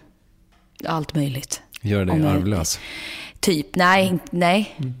liksom allt möjligt. Gör dig arvlös? Typ, nej.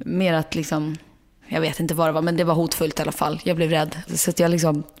 Mer att liksom, jag vet inte vad det var, men det var hotfullt i alla fall. Jag blev rädd. Så att jag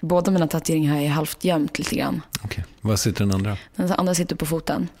liksom, båda mina tatueringar har jag halvt gömt lite grann. Okej. Var sitter den andra? Den andra sitter på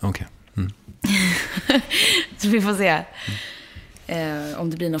foten. Okej. Så vi får se om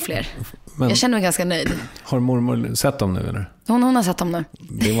det blir några fler. Men, jag känner mig ganska nöjd. Har mormor sett dem nu eller? Hon har sett dem nu.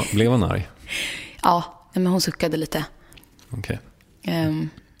 Blev hon arg? Ja, men hon suckade lite. Okej.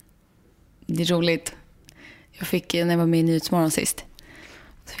 Det är roligt. Jag fick, när jag var med i Nyhetsmorgon sist,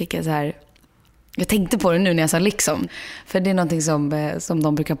 så fick jag så här, jag tänkte på det nu när jag sa liksom, för det är någonting som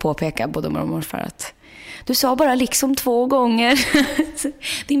de brukar påpeka, både mormor och morfar, att du sa bara liksom 2 gånger.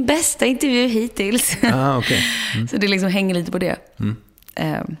 Din bästa intervju hittills. Okay. Så det liksom hänger lite på det.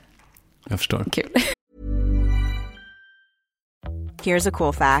 Jag förstår. Kul. Here's a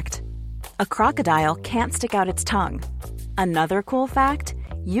cool fact. A crocodile can't stick out its tongue. Another cool fact,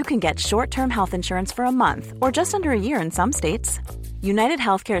 you can get short-term health insurance for a month or just under a year in some states. United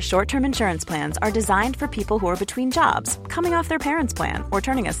Healthcare short-term insurance plans are designed for people who are between jobs, coming off their parents' plan, or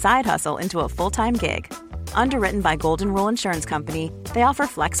turning a side hustle into a full-time gig. Underwritten by Golden Rule Insurance Company, they offer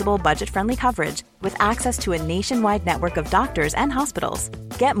flexible, budget-friendly coverage with access to a nationwide network of doctors and hospitals.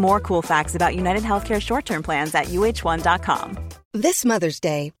 Get more cool facts about United Healthcare short-term plans at uh1.com. This Mother's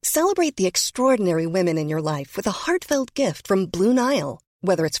Day, celebrate the extraordinary women in your life with a heartfelt gift from Blue Nile.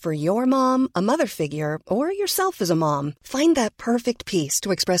 Whether it's for your mom, a mother figure, or yourself as a mom, find that perfect piece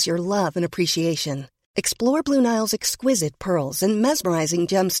to express your love and appreciation. Explore Blue Nile's exquisite pearls and mesmerizing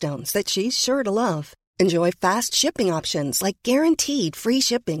gemstones that she's sure to love. Enjoy fast shipping options like guaranteed free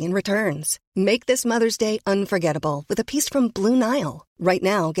shipping and returns. Make this Mother's Day unforgettable with a piece from Blue Nile. Right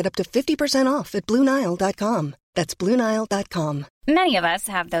now, get up to 50% off at BlueNile.com. That's BlueNile.com. Many of us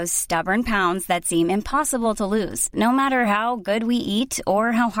have those stubborn pounds that seem impossible to lose, no matter how good we eat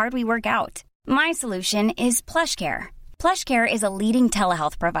or how hard we work out. My solution is PlushCare. PlushCare is a leading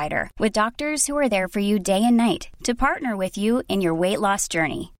telehealth provider with doctors who are there for you day and night to partner with you in your weight loss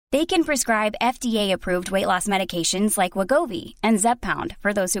journey. They can prescribe FDA-approved weight loss medications like Wegovy and Zepbound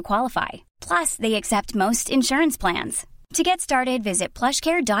for those who qualify. Plus, they accept most insurance plans. To get started, visit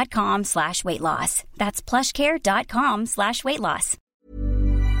plushcare.com/weightloss. That's plushcare.com/weightloss.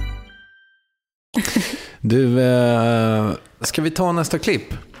 Du, ska vi ta nästa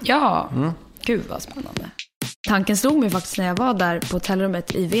klipp? Ja, Gud vad spännande. Tanken slog mig faktiskt när jag var där på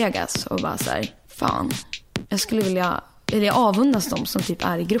hotellrummet i Vegas och bara så här, fan, jag skulle vilja avundas dem som typ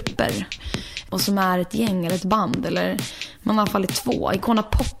är i grupper och som är ett gäng eller ett band, eller man har i alla fall 2, Icona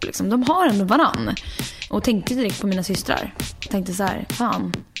Pop liksom. De har ändå varann. Och tänkte direkt på mina systrar. Tänkte så här,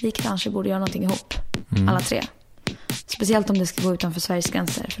 fan, vi kanske borde göra någonting ihop. Alla 3. Speciellt om det ska gå utanför Sveriges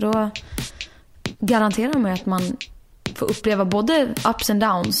gränser. För då garanterar man att man får uppleva både ups and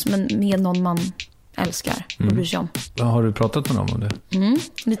downs, men med någon man älskar och bryr sig om. Har du pratat med dem om det?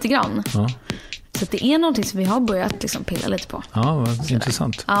 Lite grann. Ja. Så att det är någonting som vi har börjat liksom pilla lite på. Ja, vad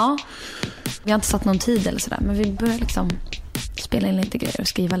intressant. Ja, vi har inte satt någon tid eller sådär, men vi börjar liksom spela in lite grejer och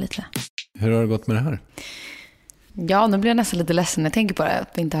skriva lite. Hur har det gått med det här? Ja, nu blir jag nästan lite ledsen när jag tänker på det,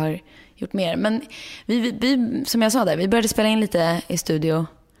 att vi inte har gjort mer. Men vi som jag sa där, vi började spela in lite i studio.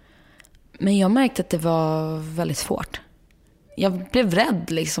 Men jag märkte att det var väldigt svårt. Jag blev rädd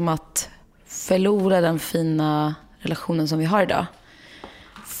liksom att förlora den fina relationen som vi har idag.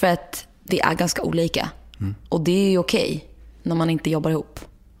 För att vi är ganska olika. Och det är ju okej när man inte jobbar ihop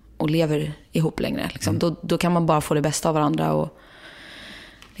och lever ihop längre. Liksom. Då kan man bara få det bästa av varandra. Och,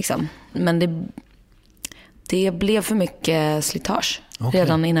 liksom. Men det blev för mycket slitage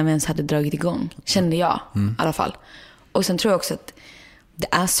redan innan vi ens hade dragit igång. Kände jag i alla fall. Och sen tror jag också att det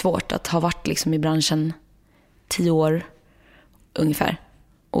är svårt att ha varit liksom i branschen 10 år ungefär.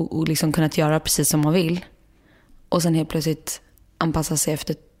 Och liksom kunnat göra precis som man vill. Och sen helt plötsligt anpassa sig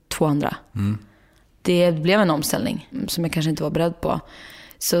efter 2 andra. Det blev en omställning som jag kanske inte var beredd på.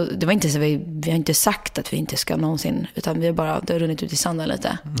 Så det var inte så vi har inte sagt att vi inte ska någonsin, utan vi har bara runnit ut i sanden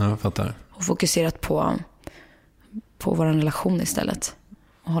lite. Ja, jag fattar. Och fokuserat på vår relation istället.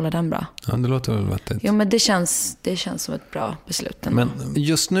 Och hålla den bra. Ja, det låter väl vettigt. Jo, men det känns som ett bra beslut. Men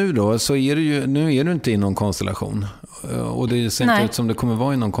just nu då, så är det ju, nu är du inte i någon konstellation. Och det ser inte ut som det kommer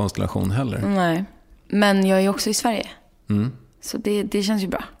vara i någon konstellation heller. Nej, men jag är också i Sverige. Så det känns ju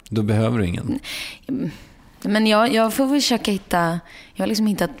bra. Då behöver du ingen. Men jag får försöka hitta... Jag har liksom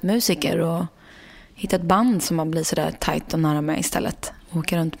hittat musiker och hittat band som man blir sådär tajt och nära med istället. Och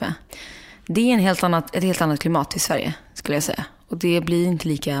åka runt med. Det är ett helt annat klimat i Sverige, skulle jag säga. Och det blir inte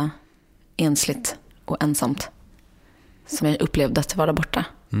lika ensligt och ensamt som jag upplevde att det var där borta.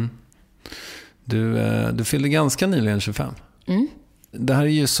 Du fyllde ganska nyligen 25. Det här är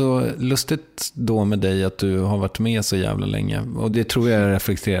ju så lustigt då med dig att du har varit med så jävla länge. Och det tror jag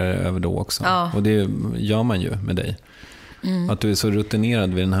reflekterar över då också. Ja. Och det gör man ju med dig. Att du är så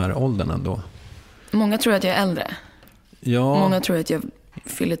rutinerad vid den här åldern ändå. Många tror att jag är äldre. Ja. Många tror att jag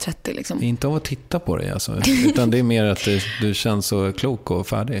fyller 30 liksom. Inte av att titta på dig alltså. Utan det är mer att du känns så klok och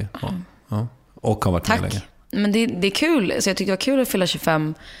färdig. Ja. Och har varit med länge. Men det är kul. Så jag tyckte det var kul att fylla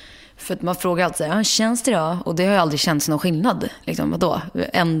 25. För att man frågar alltid, känns det då? Och det har ju aldrig känts någon skillnad. Liksom, vadå?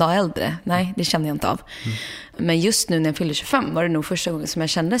 En dag äldre? Nej, det kände jag inte av. Men just nu när jag fyllde 25 var det nog första gången som jag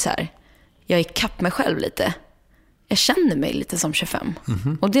kände så här. Jag är ikapp mig själv lite. Jag känner mig lite som 25.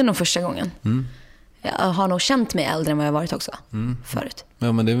 Och det är nog första gången. Jag har nog känt mig äldre än vad jag varit också förut.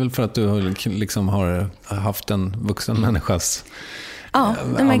 Ja, men det är väl för att du liksom har haft en vuxen människas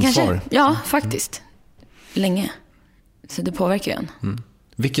ansvar. Kanske, ja, faktiskt. Länge. Så det påverkar ju en.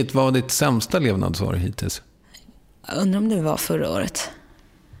 Vilket var ditt sämsta levnadsår hittills? Jag undrar om det var förra året.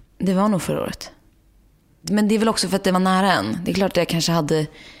 Det var nog förra året. Men det är väl också för att det var nära en. Det är klart att jag kanske hade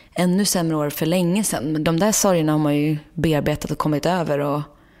ännu sämre år för länge sedan. Men de där sorgerna har man ju bearbetat och kommit över och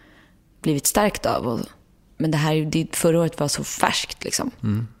blivit stärkt av. Men förra året var så färskt liksom.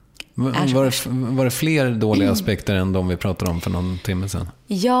 Var det fler dåliga aspekter än de vi pratade om för någon timme sedan?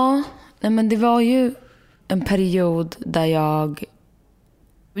 Ja, men det var ju en period där jag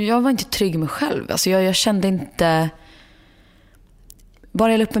var inte trygg med mig själv. Alltså jag kände inte...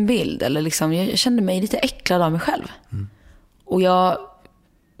 Bara jag la upp en bild. Eller liksom, jag kände mig lite äcklad av mig själv. Och jag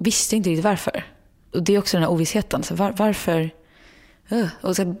visste inte riktigt varför. Och det är också den här ovissheten. Så varför...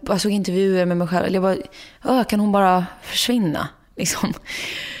 Och så jag såg intervjuer med mig själv. Eller jag bara, kan hon bara försvinna? Liksom.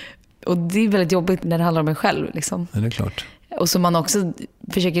 Och det är väldigt jobbigt när det handlar om mig själv. Liksom. Ja, det är klart. Och så man också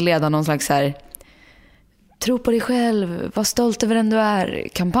försöker leda någon slags så här... Tro på dig själv, var stolt över den du är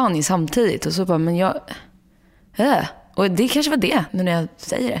kampanj samtidigt. Och så bara, men jag... Och det kanske var det, nu när jag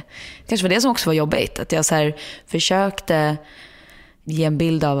säger det. Det kanske var det som också var jobbigt. Att jag så här försökte ge en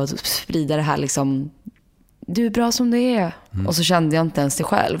bild av att sprida det här liksom... Du är bra som du är. Och så kände jag inte ens det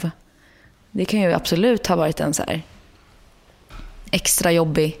själv. Det kan ju absolut ha varit en så här extra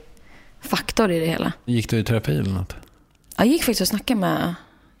jobbig faktor i det hela. Gick du i terapi eller något? Jag gick faktiskt och snackade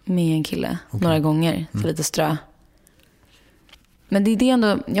med en kille några gånger för lite strö. Men det är det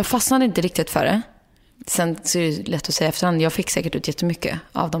ändå, jag fastnade inte riktigt för det. Sen så är det lätt att säga efterhand, jag fick säkert ut jättemycket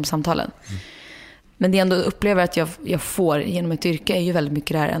av de samtalen. Men det ändå upplever att jag får genom ett yrke är ju väldigt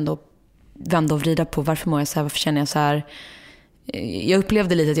mycket det här ändå vända och vrida på varför mår jag så här, varför känner jag så här. Jag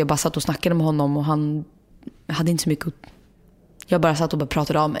upplevde lite att jag bara satt och snackade med honom och han hade inte så mycket. Jag bara satt och bara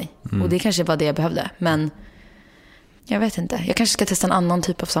pratade av mig. Och det kanske var det jag behövde, men jag vet inte. Jag kanske ska testa en annan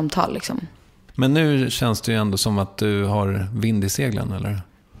typ av samtal liksom. Men nu känns det ju ändå som att du har vind i seglen, eller?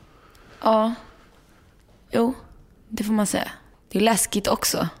 Ja. Jo, det får man säga. Det är läskigt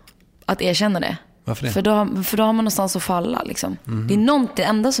också att erkänna det. Varför det? För då har man någonstans att falla liksom. Det är det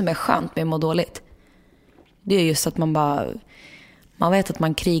enda som är skönt med att må dåligt. Det är just att man vet att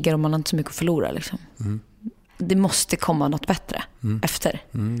man krigar och man har inte så mycket att förlora liksom. Det måste komma något bättre efter.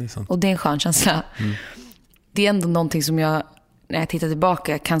 Det är sant. Och det är en skön känsla. Det är ändå någonting som jag, när jag tittar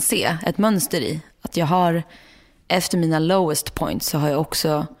tillbaka, kan se ett mönster i. Att jag har, efter mina lowest points, så har jag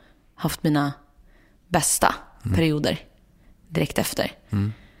också haft mina bästa perioder direkt efter.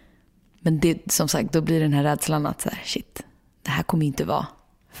 Men det, som sagt, då blir den här rädslan att så här, shit, det här kommer inte vara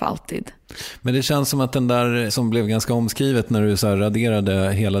för alltid. Men det känns som att den där som blev ganska omskrivet när du så här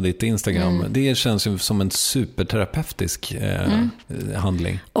raderade hela ditt Instagram, det känns ju som en superterapeutisk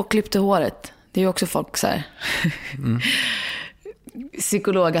handling. Och klippte håret. Det är ju också folk så här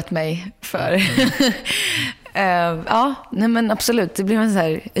psykologat mig för. Ja, nej men absolut. Det blir en så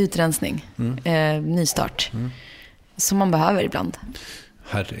här utrensning, nystart, som man behöver ibland.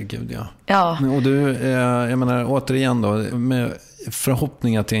 Herregud, ja. Ja. Och du, jag menar återigen då, med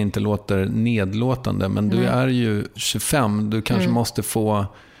förhoppning att jag inte låter nedlåtande, men du är ju 25, du kanske måste få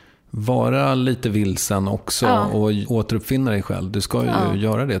vara lite vilsen också och återuppfinna dig själv. Du ska ju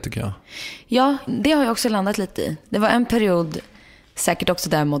göra det, tycker jag. Ja, det har jag också landat lite i. Det var en period, säkert också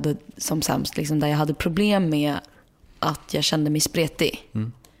där jag mådde som sämst, liksom, där jag hade problem med att jag kände mig spretig.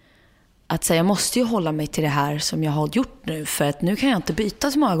 Att säga, jag måste ju hålla mig till det här som jag har gjort nu, för att nu kan jag inte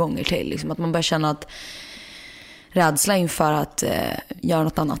byta så många gånger till. Liksom, att man börjar känna att rädsla inför att göra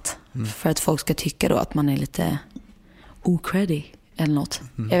något annat. För att folk ska tycka då att man är lite ocreddy eller något.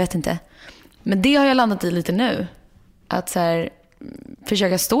 Jag vet inte. Men det har jag landat i lite nu. Att så här,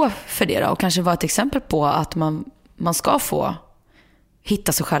 försöka stå för det då, och kanske vara ett exempel på att man ska få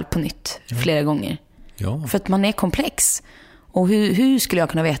hitta sig själv på nytt flera gånger. Ja. För att man är komplex. Och hur skulle jag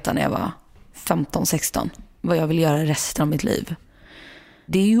kunna veta när jag var 15-16 vad jag vill göra resten av mitt liv?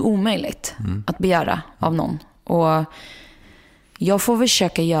 Det är ju omöjligt att begära av någon. Och jag får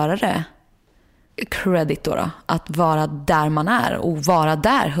försöka göra det, credit då, att vara där man är och vara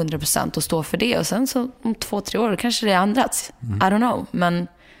där 100% och stå för det. Och sen så om 2-3 år kanske det har ändrats. I don't know. Men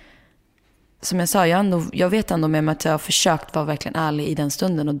som jag sa, jag vet ändå med mig att jag har försökt vara verkligen ärlig i den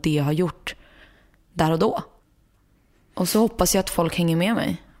stunden och det jag har gjort där och då. Och så hoppas jag att folk hänger med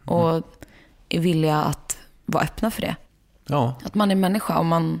mig och är villiga att vara öppna för det. Ja. Att man är människa och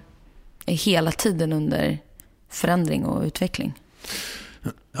man är hela tiden under förändring och utveckling.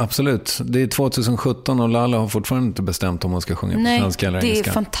 Absolut. Det är 2017 och Lala har fortfarande inte bestämt om hon ska sjunga på svenska eller engelska. Det är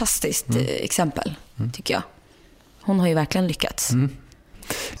ett fantastiskt exempel, tycker jag. Hon har ju verkligen lyckats.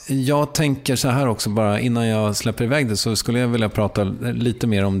 Jag tänker så här också, bara innan jag släpper iväg det, så skulle jag vilja prata lite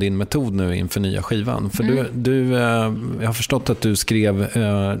mer om din metod nu inför nya skivan. För jag har förstått att du skrev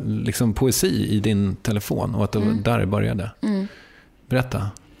liksom poesi i din telefon och att det där det började.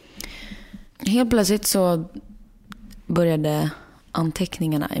 Berätta. Helt plötsligt så började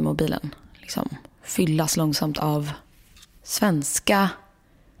anteckningarna i mobilen liksom fyllas långsamt av svenska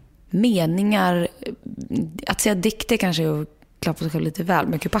meningar. Att säga dikter kanske är klappa sig själv lite väl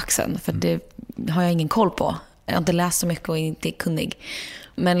mycket på axeln, för det har jag ingen koll på. Jag har inte läst så mycket och inte är kunnig.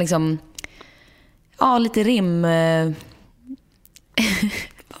 Men liksom, ja, lite rim.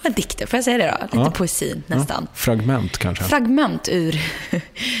 Vad dikter, får jag säga det då? Lite poesi nästan. Fragment kanske. Fragment ur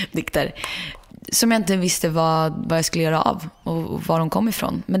dikter. Som jag inte visste vad jag skulle göra av och var de kom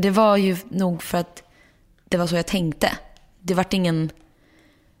ifrån. Men det var ju nog för att det var så jag tänkte. Det var ingen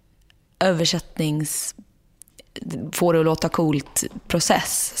översättnings får det att låta coolt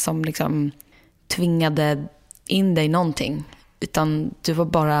process som liksom tvingade in dig någonting, utan det var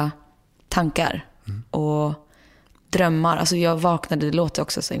bara tankar och drömmar. Alltså jag vaknade, det låter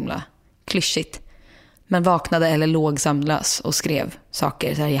också så himla klyschigt, men vaknade eller låg sömnlös och skrev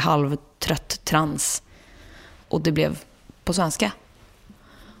saker så här i halvtrött trans, och det blev på svenska.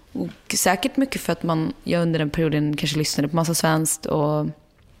 Och säkert mycket för att jag under den perioden kanske lyssnade på massa svenskt och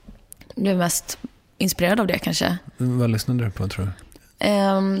blev mest inspirerad av det kanske. Vad lyssnade du på, tror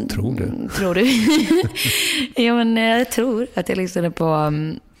du? Tror du? Ja, men jag tror att jag lyssnade på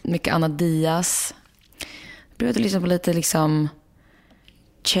mycket Anna Diaz. Jag började lyssna på lite liksom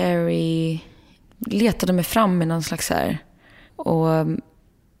Cherry. Letade mig fram med någon slags här. Och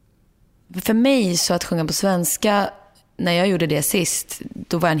för mig så att sjunga på svenska, när jag gjorde det sist,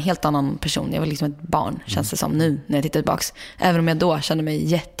 då var jag en helt annan person. Jag var liksom ett barn, känns det som nu när jag tittar tillbaks. Även om jag då kände mig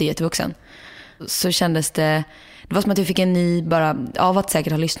jättevuxen. Så kändes det var som att jag fick en ny, bara av att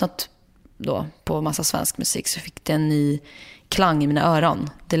säkert ha lyssnat då på massa svensk musik, så fick det en ny klang i mina öron.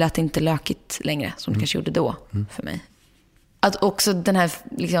 Det lät inte lökigt längre som det kanske gjorde då för mig. Att också den här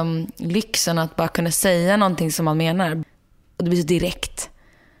liksom lyxen att bara kunna säga någonting som man menar, och det blir så direkt.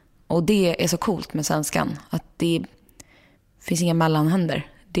 Och det är så coolt med svenskan, att det finns inga mellanhänder.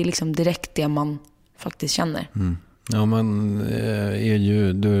 Det är liksom direkt det man faktiskt känner. Ja, man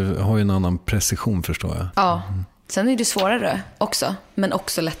du har ju en annan precision, förstår jag. Ja, sen är det svårare också, men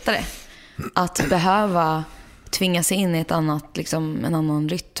också lättare att behöva tvinga sig in i ett annat, liksom, en annan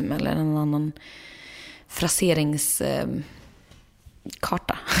rytm eller en annan fraseringskarta.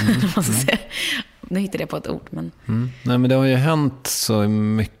 Nu hittar det på ett ord. Men... Nej, men det har ju hänt så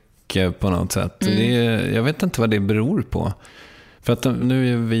mycket på något sätt. Jag vet inte vad det beror på. För att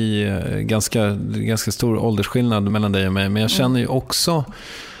nu är vi ganska stor åldersskillnad mellan dig och mig. Men jag känner ju också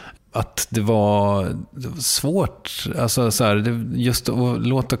att det var svårt. Alltså så här, just att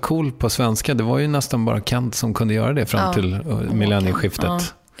låta cool på svenska, det var ju nästan bara Kent som kunde göra det fram till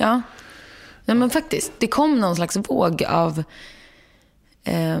millennieskiftet. Ja, men faktiskt. Det kom någon slags våg av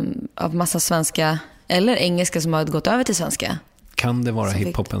massa svenska eller engelska som har gått över till svenska. Kan det vara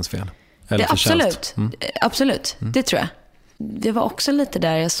hiphopens fel? Eller absolut. Det tror jag. Det var också lite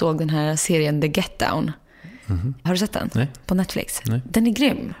där jag såg den här serien The Get Down. Har du sett den? Nej. På Netflix? Nej. Den är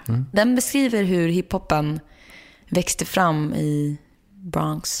grym. Den beskriver hur hiphopen växte fram i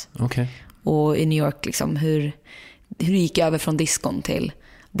Bronx och i New York. Liksom, hur det gick över från diskon till...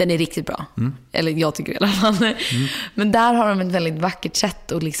 Den är riktigt bra. Eller jag tycker i alla fall. Men där har de ett väldigt vackert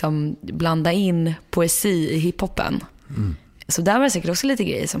sätt att liksom blanda in poesi i hiphopen. Så där var det säkert också lite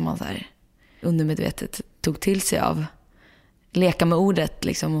grejer som man så här undermedvetet tog till sig av. Leka med ordet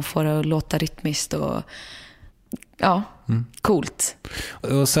liksom, och få det att låta rytmiskt och coolt.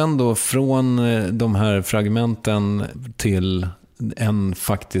 Och sen då från de här fragmenten till en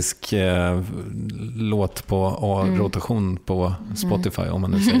faktisk låt på rotation på Spotify, om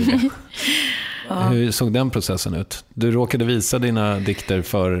man nu säger det. Hur såg den processen ut? Du råkade visa dina dikter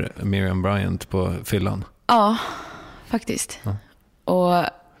för Miriam Bryant på fyllan. Ja, faktiskt. Och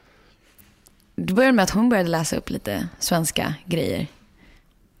det började med att hon började läsa upp lite svenska grejer.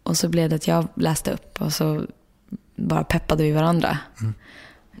 Och så blev det att jag läste upp och så bara peppade vi varandra.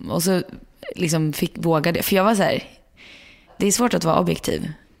 Och så liksom vågade, för jag var så här, det är svårt att vara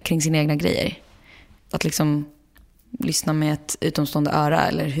objektiv kring sina egna grejer. Att liksom lyssna med ett utomstående öra,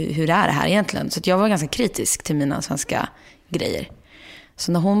 eller hur är det här egentligen? Så att jag var ganska kritisk till mina svenska grejer.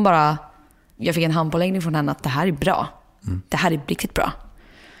 Så när hon jag fick en handpåläggning från henne att det här är bra. Det här är riktigt bra.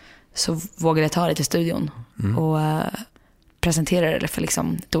 Så vågade jag ta det till studion och presentera det för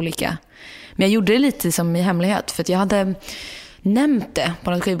liksom olika. Men jag gjorde det lite som i hemlighet, för att jag hade nämnt det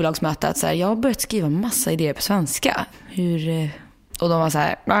på något skivbolagsmöte att så här, jag har börjat skriva massa idéer på svenska. Och de var så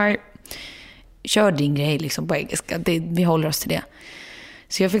här, nej, kör din grej liksom på engelska. Vi håller oss till det.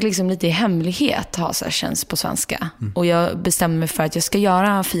 Så jag fick liksom lite i hemlighet ha sessions på svenska. Och jag bestämde mig för att jag ska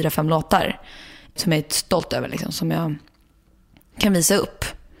göra 4-5 låtar som jag är stolt över liksom, som jag kan visa upp.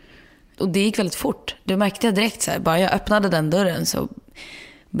 Och det gick väldigt fort. Det märkte jag direkt så här, bara jag öppnade den dörren så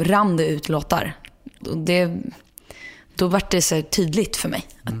rann det ut låtar. Och då var det så tydligt för mig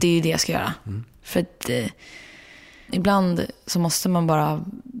att det är det jag ska göra. För att ibland så måste man bara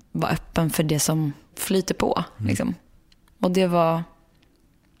vara öppen för det som flyter på. Liksom. Och det var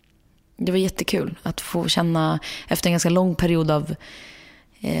jättekul att få känna efter en ganska lång period av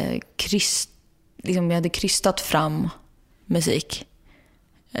liksom jag hade krystat fram musik.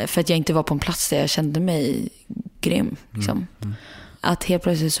 För att jag inte var på en plats där jag kände mig grym. Liksom. Att helt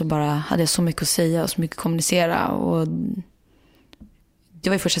plötsligt så bara hade jag så mycket att säga och så mycket att kommunicera. Och det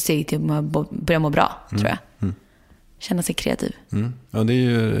var ju första steget till att börja må bra, tror jag. Känna sig kreativ. Ja, det är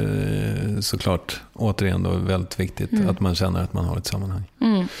ju såklart återigen då väldigt viktigt att man känner att man har ett sammanhang.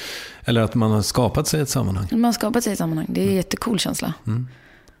 Eller att man har skapat sig ett sammanhang. Man har skapat sig ett sammanhang. Det är en jättecool känsla.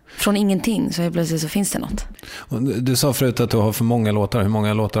 Från ingenting så helt plötsligt så finns det något. Och du sa förut att du har för många låtar. Hur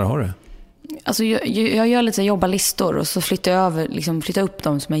många låtar har du? Alltså jag gör lite så, jobbar listor och så flyttar jag över, liksom flyttar upp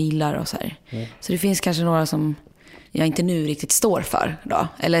dem som jag gillar och så här. Så det finns kanske några som jag inte nu riktigt står för då.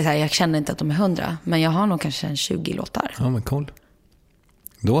 Eller så här, jag känner inte att de är 100, men jag har nog kanske 20 låtar. Ja, men cool.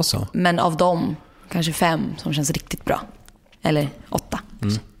 Då så. Men av dem kanske 5 som känns riktigt bra. Eller 8.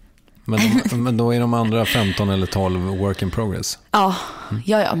 Men då är de andra 15 eller 12 work in progress. Ja,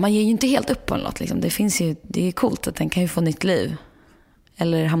 man ger ju inte helt upp på en låt liksom. Det är coolt att den kan ju få nytt liv.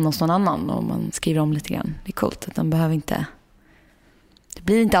 Eller hamna hos någon annan om man skriver om lite grann. Det är coolt att den behöver inte... Det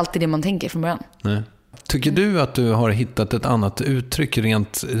blir inte alltid det man tänker från början. Nej. Tycker du att du har hittat ett annat uttryck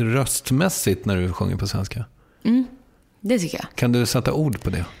rent röstmässigt när du sjunger på svenska? Det tycker jag. Kan du sätta ord på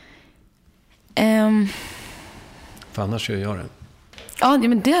det? För annars gör jag det. Ja,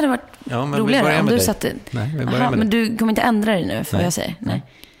 men det hade varit roligare om du satte... Nej, vi börjar med men du kommer inte ändra dig nu för vad jag säger? Nej.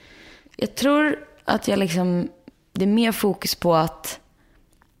 Jag tror att jag liksom... Det är mer fokus på att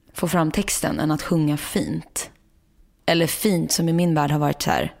få fram texten än att sjunga fint. Eller fint som i min värld har varit så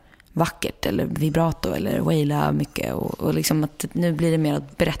här vackert eller vibrato eller waila mycket och liksom att nu blir det mer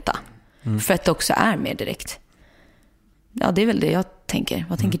att berätta. För att det också är mer direkt. Ja, det är väl det jag tänker.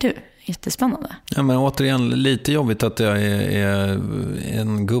 Vad tänker du? Jättespännande. Ja, men återigen, lite jobbigt att jag är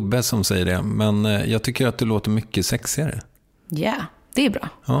en gubbe som säger det. Men jag tycker att du låter mycket sexigare. Ja, det är bra.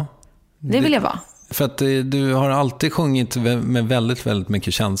 Ja. Det vill jag vara. För att du har alltid sjungit med väldigt, väldigt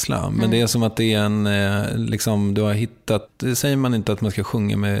mycket känsla. Men det är som att det är en, liksom, du har hittat, det säger man inte att man ska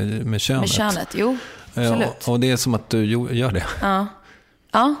sjunga med könet. Med könet, jo. Absolut. Och det är som att du gör det. Ja.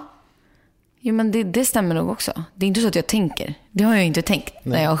 Ja. Jo, men det stämmer nog också. Det är inte så att jag tänker. Det har jag inte tänkt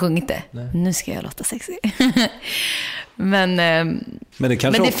när jag har sjungit det. Nej. Nu ska jag låta sexig. men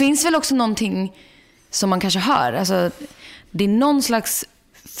det finns väl också någonting som man kanske hör. Alltså, det är någon slags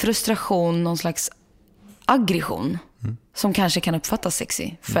frustration, någon slags aggression som kanske kan uppfattas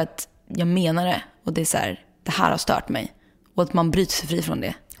sexy. För att jag menar det. Och det är så här, det här har stört mig. Och att man bryter sig fri från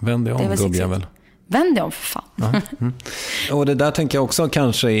det. Vänd dig om, gubbjävel. Vänd dig om, för fan. Ja. Och det där tänker jag också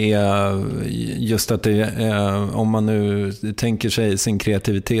kanske är just att om man nu tänker sig sin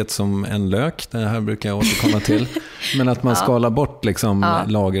kreativitet som en lök, det här brukar jag återkomma till, men att man skalar bort liksom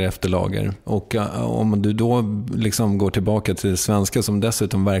lager efter lager. Och om du då liksom går tillbaka till det svenska som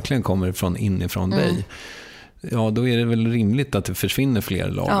dessutom verkligen kommer från inifrån dig, ja, då är det väl rimligt att det försvinner fler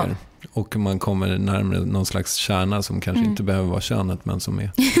lager. Ja. Och man kommer närmare någon slags kärna som kanske inte behöver vara könet, men som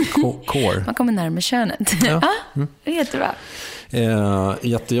är core. Man kommer närmare könet. Ja. Det är jättebra.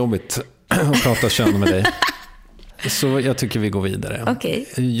 Jättejobbigt att prata kön med dig. Så jag tycker vi går vidare. Okay.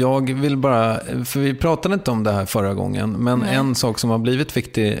 Jag vill bara, för vi pratade inte om det här förra gången, men en sak som har blivit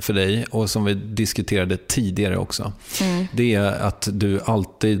viktig för dig och som vi diskuterade tidigare också, det är att du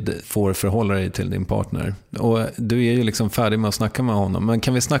alltid får förhålla dig till din partner. Och du är ju liksom färdig med att snacka med honom, men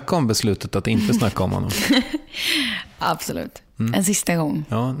kan vi snacka om beslutet att inte snacka om honom? Absolut. En sista gång.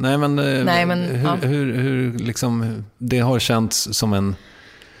 Ja, hur liksom, det har känts som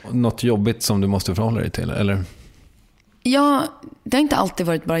något jobbigt som du måste förhålla dig till, eller? Ja, det har inte alltid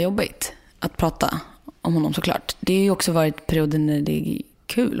varit bara jobbigt att prata om honom, såklart. Det har ju också varit perioder när det är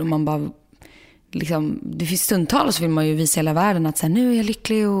kul och man bara liksom, det finns stundtal så vill man ju visa hela världen att så här, nu är jag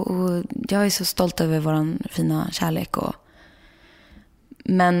lycklig och jag är så stolt över våran fina kärlek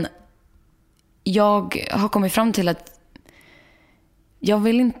men jag har kommit fram till att jag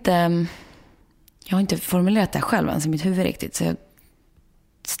har inte formulerat det själv ens i mitt huvud riktigt, så jag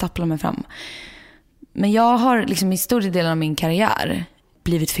stapplar mig fram. Men jag har liksom i stor del av min karriär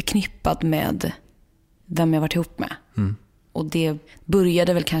blivit förknippad med vem jag varit ihop med. Och det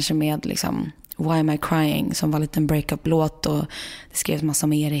började väl kanske med liksom Why Am I Crying, som var en liten breakup-låt, och det skrevs massa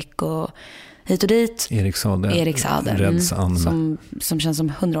om Erik och hit och dit. Erik Saade. Reds som känns som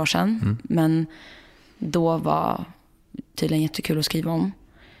 100 år sedan. Men då var tydligen jättekul att skriva om.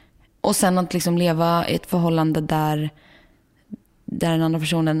 Och sen att liksom leva i ett förhållande där den andra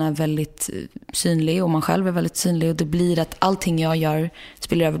personen är väldigt synlig och man själv är väldigt synlig, och det blir att allting jag gör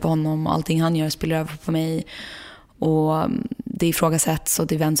spiller över på honom och allting han gör spiller över på mig, och det ifrågasätts och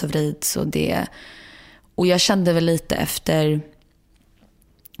det vänds och vrids och jag kände väl lite efter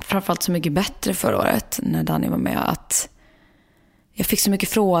framförallt Så mycket bättre förra året när Danny var med, att jag fick så mycket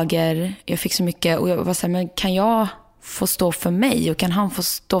frågor, jag fick så mycket, och jag var så här, men kan jag få stå för mig och kan han få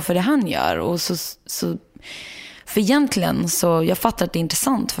stå för det han gör? Och så för egentligen så, jag fattar att det är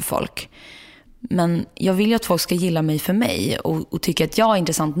intressant för folk, men jag vill ju att folk ska gilla mig för mig och tycka att jag är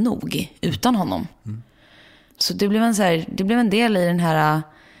intressant nog utan honom. Så det blev en del i den här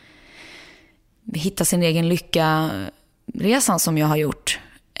hitta sin egen lycka-resan som jag har gjort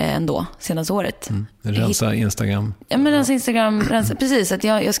ändå senaste året. Rensa Instagram. Ja, men rensa Instagram, precis, att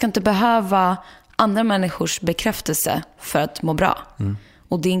jag ska inte behöva andra människors bekräftelse för att må bra.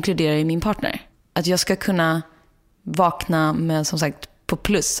 Och det inkluderar ju min partner. Att jag ska kunna vakna med, som sagt, på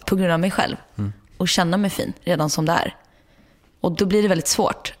plus på grund av mig själv och känna mig fin redan som det är. Och då blir det väldigt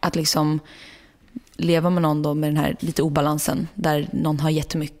svårt att liksom leva med någon då med den här lite obalansen där någon har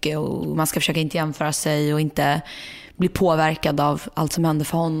jättemycket och man ska försöka inte jämföra sig och inte bli påverkad av allt som händer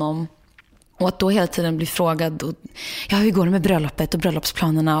för honom. Och att då hela tiden bli frågad och, hur går det med bröllopet och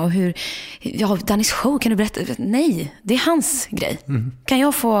bröllopsplanerna och Dannys show, kan du berätta? Nej, det är hans grej. Kan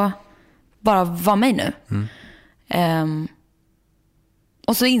jag få bara vara mig nu?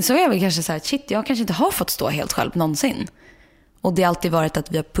 Och så insåg jag väl kanske så här, shit, jag kanske inte har fått stå helt själv någonsin. Och det har alltid varit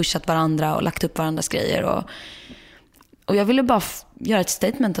att vi har pushat varandra och lagt upp varandras grejer. Och jag ville bara göra ett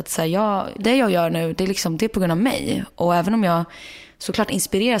statement att säga, det jag gör nu, det är på grund av mig. Och även om jag såklart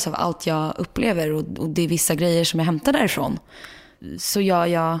inspireras av allt jag upplever och det är vissa grejer som jag hämtar därifrån, så gör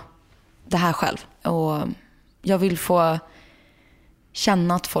jag det här själv. Och jag vill få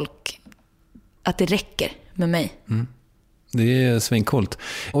känna att det räcker med mig. Det är svincoolt.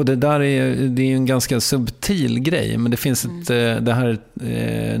 Och det där det är en ganska subtil grej, men det finns det här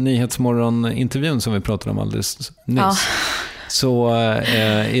Nyhetsmorgon-intervjun som vi pratade om alldeles nyss. Ja. Så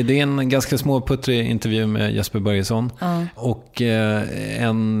är det en ganska småputtrig intervju med Jesper Börjesson. Och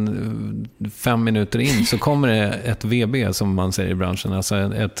 5 minuter in så kommer det ett VB, som man säger i branschen, alltså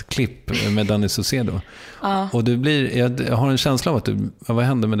ett klipp med Danny Saucedo. Och jag har en känsla av att vad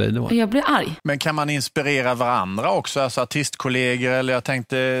händer med dig då? Jag blir arg. Men kan man inspirera varandra också, alltså artistkollegor, eller jag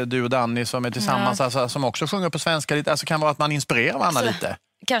tänkte du och Danny som är tillsammans, alltså, som också sjunger på svenska lite, alltså kan det vara att man inspirerar varandra lite?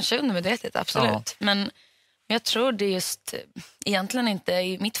 Kanske undermedvetet, absolut. Men jag tror det just egentligen inte,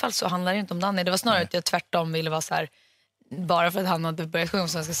 i mitt fall så handlar det inte om Danny. Det var snarare att jag tvärtom ville vara så här, bara för att han hade börjat sjunga på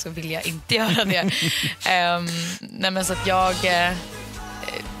svenska så vill jag inte göra det. Nej, men så att jag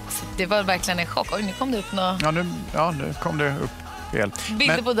så det var verkligen en chock. Oj, nu kom det upp något. Nu kom det upp fel.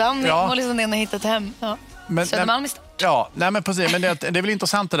 Bilder på Danny och liksom den har hittat hem. Ja. Södermalm är stort. Ja, nej men precis, men det är väl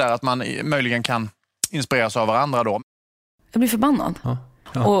intressant det där att man möjligen kan inspireras av varandra då. Jag blir förbannad.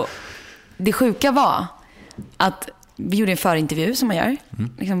 Ja. Och det sjuka var att vi gjorde en förintervju som man gör.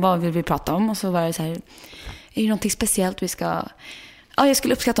 Liksom, vad vill vi prata om? Och så var det så här, är det någonting speciellt vi ska... Ja, jag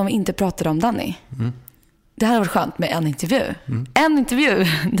skulle uppskatta om vi inte pratade om Danny. Det här har varit skönt med en intervju. En intervju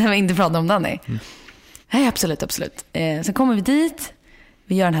där vi inte pratade om Danny. Nej, absolut. Sen kommer vi dit,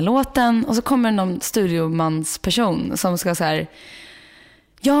 vi gör den här låten och så kommer någon studiomansperson som ska så här...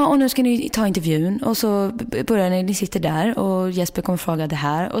 Ja, och nu ska ni ta intervjun och så börjar ni sitter där och Jesper kommer fråga det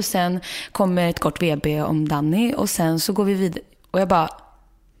här och sen kommer ett kort VB om Danny och sen så går vi vidare. Och jag bara,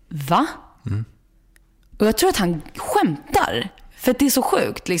 va? Och jag tror att han skämtar, för att det är så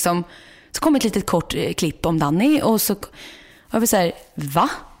sjukt liksom. Så kommer ett litet kort klipp om Danny och så och jag vill säga, va?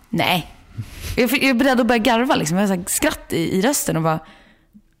 Nej. Jag är beredd att börja garva liksom. Jag har så skratt i rösten och bara,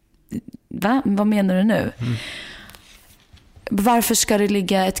 va? Vad menar du nu? Varför ska det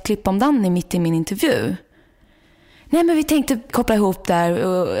ligga ett klipp om Danny mitt i min intervju? Nej, men vi tänkte koppla ihop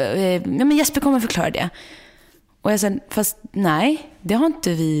där. Men Jesper kommer förklara det. Och jag sa, fast nej, det har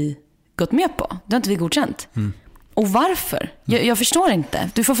inte vi gått med på. Det har inte vi godkänt. Och varför? Jag förstår inte.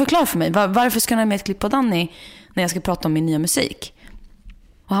 Du får förklara för mig. Varför ska han ha med ett klipp på Danny när jag ska prata om min nya musik?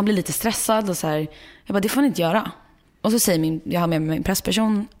 Och han blir lite stressad och så här. Jag bara, det får ni inte göra. Och så säger jag har med mig min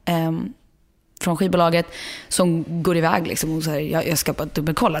pressperson från skivbolaget som går iväg liksom och säger, jag ska bara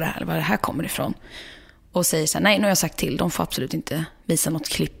dubbelkolla det här, var det här kommer ifrån. Och säger så här, nej, nu har jag sagt till, de får absolut inte visa något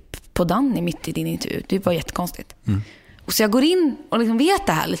klipp på Danny mitt i din intervju. Det var jättekonstigt. Och så jag går in och liksom vet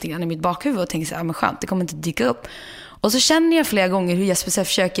det här lite grann i mitt bakhuvud och tänker så här, men skönt, det kommer inte dyka upp. Och så känner jag flera gånger hur Jesper så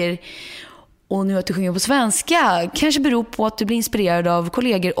försöker, och nu att du sjunger på svenska kanske beror på att du blir inspirerad av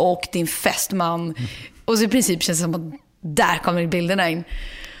kollegor och din fästman. Och så i princip känns det som att där kommer bilderna in.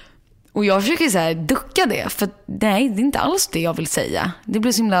 Och jag försöker så här ducka det, för nej, det är inte alls det jag vill säga. Det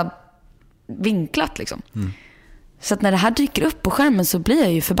blir så himla vinklat liksom. Så att när det här dyker upp på skärmen så blir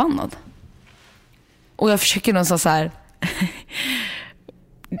jag ju förbannad. Och jag försöker någonstans så här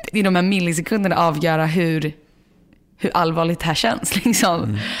i de här millisekunderna avgöra hur allvarligt det här känns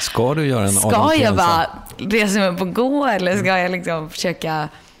liksom. Ska du göra en Ska jag bara resa mig upp och gå, eller ska jag liksom försöka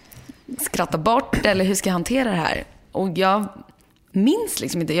skratta bort, eller hur ska jag hantera det här? Och jag minns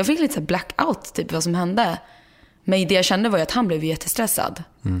liksom inte. Jag fick lite så blackout typ vad som hände. Men det jag kände var ju att han blev jättestressad.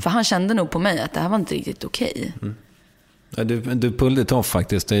 För han kände nog på mig att det här var inte riktigt okej. Ja, du pullade it off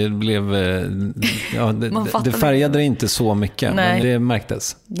faktiskt. Det blev det färgade inte så mycket. Nej. Men det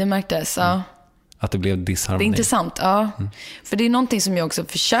märktes. Det märktes, ja. Att det blev disharmoni. Det är intressant, ja. För det är någonting som jag också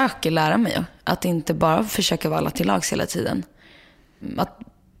försöker lära mig. Att inte bara försöka vara alla till lags hela tiden. Att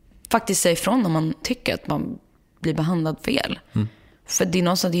faktiskt säga ifrån om man tycker att man blir behandlad fel. För det är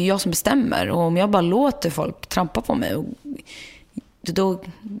någonstans, det är jag som bestämmer. Och om jag bara låter folk trampa på mig, då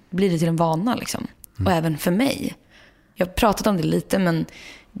blir det till en vana liksom. Och även för mig. Jag har pratat om det lite, men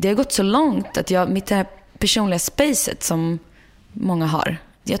det har gått så långt att mitt det här personliga spacet som många har,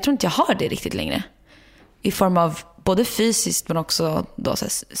 jag tror inte jag har det riktigt längre. I form av både fysiskt men också då, så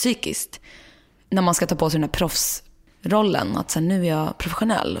här, psykiskt. När man ska ta på sig den här proffsrollen. Att så här, nu är jag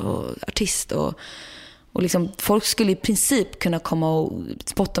professionell och artist. Och liksom, folk skulle i princip kunna komma och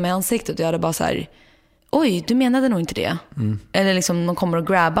spotta mig i ansiktet. Och jag hade bara så här, oj, du menade nog inte det. Eller liksom, någon kommer och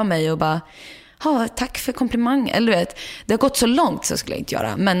grabbar mig och bara, tack för komplimang. Eller du vet, det har gått så långt så skulle jag inte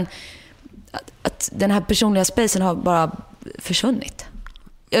göra. Men att den här personliga spacen har bara försvunnit.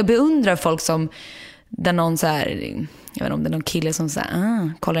 Jag beundrar folk som, där någon så här, jag vet inte om det är någon kille som så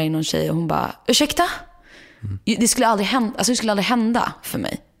här, kollar in någon tjej och hon bara, ursäkta? Det skulle aldrig hända, alltså det skulle aldrig hända för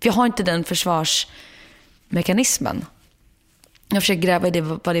mig. För jag har inte den försvarsmekanismen. Jag försöker gräva i det,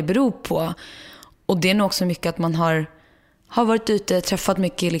 vad det beror på. Och det är nog också mycket att man har varit ute, träffat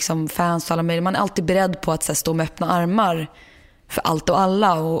mycket liksom fans och alla möjliga. Man är alltid beredd på att så här, stå med öppna armar för allt och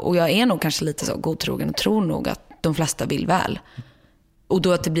alla. Och jag är nog kanske lite så godtrogen och tror nog att de flesta vill väl. Och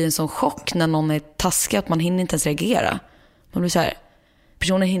då att det blir en sån chock när någon är taskig att man hinner inte ens reagera. Man blir så här,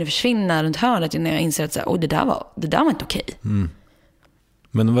 personen hinner försvinna runt hörnet när jag inser att så här, det där var inte okej.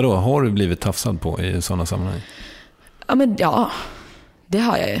 Men vadå, har du blivit tafsad på i sådana sammanhang? Ja, det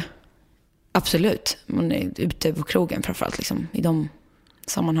har jag ju. Absolut. Man är ute på krogen framförallt liksom, i de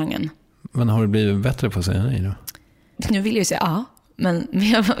sammanhangen. Men har du blivit bättre på att säga nej då? Nu vill jag ju säga ja, men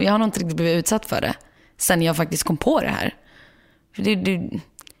jag har nog inte riktigt blivit utsatt för det sen jag faktiskt kom på det här. För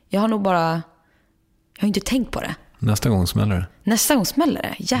jag har inte tänkt på det. Nästa gång smäller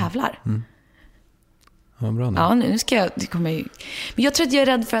det. Jävlar. Ja, bra. Ja, nu ska jag... Men jag tror att jag är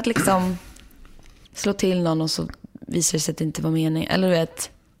rädd för att liksom slå till någon och så visar det sig att det inte var mening. Eller du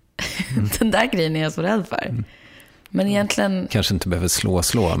vet, den där grejen är jag så rädd för. Men egentligen... Kanske inte behöver slå.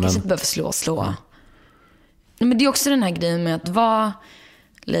 Kanske inte behöver slå. Men det är också den här grejen med att vara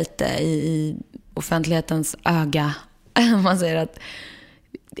lite i offentlighetens öga. Man säger att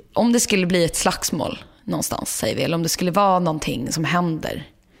om det skulle bli ett slagsmål någonstans, säger vi, eller om det skulle vara någonting som händer,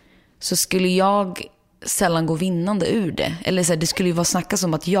 så skulle jag sällan gå vinnande ur det. Eller så här, det skulle ju vara snackas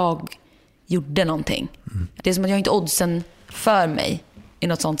om att jag gjorde någonting. Det är som att jag inte oddsen för mig i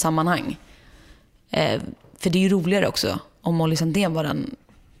något sånt sammanhang. För det är ju roligare också om Molly Sandén var den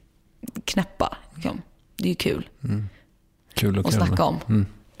knäppa. Liksom. Det är ju kul. Kul att snacka om.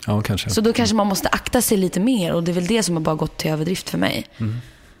 Ja, kanske. Så då kanske man måste akta sig lite mer. Och det är väl det som har bara gått till överdrift för mig.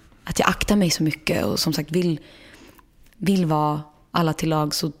 Att jag aktar mig så mycket. Och som sagt vill vara alla till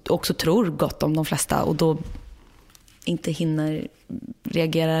lag. Så också tror gott om de flesta. Och då inte hinner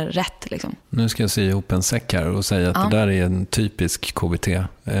reagera rätt liksom. Nu ska jag sy ihop en säck här och säga att det där är en typisk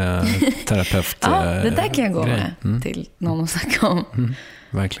KBT-terapeut. Ja, det där kan jag gå med till någon att snacka om.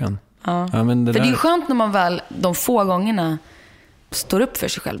 Verkligen. Ja. Ja, men för det är ju skönt när man väl de få gångerna står upp för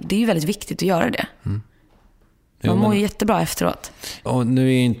sig själv. Det är ju väldigt viktigt att göra det. Man mår ju jättebra efteråt. Och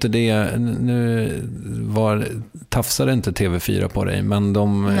nu är inte det... tafsade inte TV4 på dig, men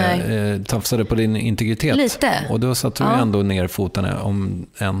de tafsade på din integritet. Lite. Och då satte du ändå ner fotarna om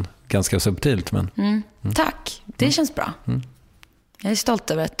en ganska subtilt. Men... Tack, det känns bra. Jag är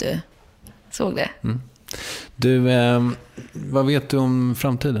stolt över att du såg det. Du, vad vet du om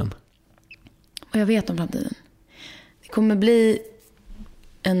framtiden? Vad jag vet om framtiden? Det kommer bli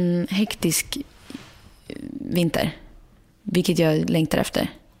en hektisk vinter, vilket jag längtar efter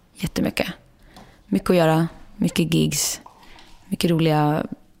jättemycket. Mycket att göra, mycket gigs, mycket roliga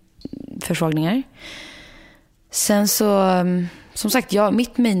försvagningar. Sen så, som sagt,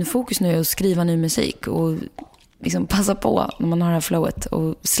 mitt main-fokus nu är att skriva ny musik och liksom passa på när man har det här flowet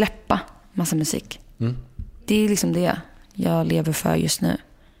och släppa massa musik. Det är liksom det jag lever för just nu.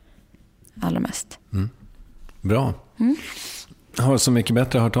 Allra mest. Bra. Har Så Mycket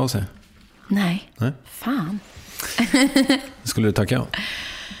Bättre hört av sig? Nej. Fan. Skulle du tacka?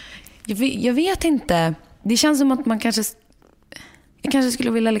 Jag vet inte. Det känns som att jag kanske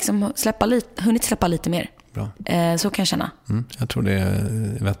skulle vilja liksom hunnit släppa lite mer. Bra. Så kan jag känna. Jag tror det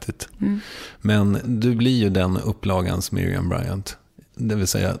är vettigt. Men du blir ju den upplagans Miriam Bryant. Det vill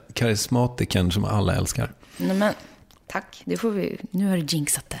säga karismatiken som alla älskar. Nej, men tack, det får vi. Nu har du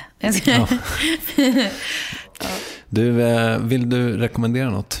jinxat det. Ja. Du, vill du rekommendera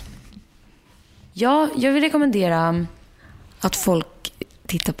något? Ja, jag vill rekommendera att folk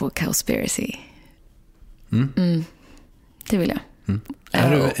tittar på Cowspiracy. Det vill jag.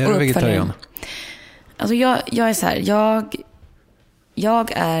 Är du vegetarian? Alltså jag är så här,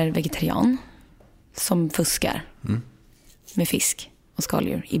 jag är vegetarian som fuskar med fisk och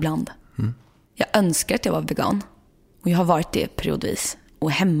skaldjur ibland. Jag önskar att jag var vegan. Och jag har varit det periodvis.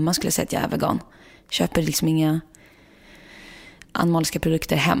 Och hemma skulle jag säga att jag är vegan. Köper liksom inga animaliska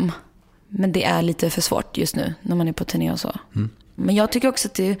produkter hem. Men det är lite för svårt just nu när man är på turné och så. Men jag tycker också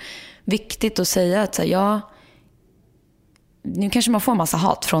att det är viktigt att säga att så här, nu kanske man får en massa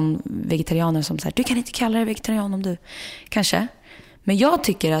hat från vegetarianer som säger du kan inte kalla dig vegetarian om du... Kanske. Men jag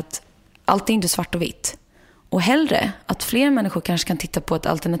tycker att allt är inte svart och vitt. Och hellre att fler människor kanske kan titta på ett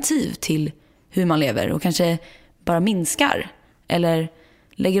alternativ till hur man lever och kanske bara minskar eller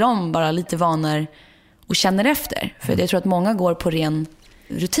lägger om bara lite vanor och känner efter. För jag tror att många går på ren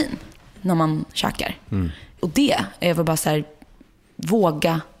rutin när man käkar. Och det är väl bara så här,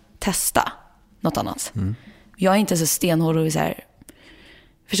 våga testa något annat. Jag är inte så stenhård och så här,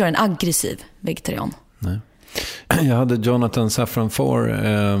 förstår, en aggressiv vegetarian. Nej. Jag hade Jonathan Safran Foer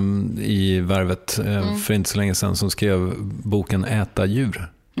i Värvet för inte så länge sedan som skrev boken Äta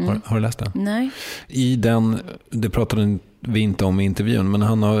djur. Har du läst den? Nej. I den, det pratade vi inte om i intervjun, men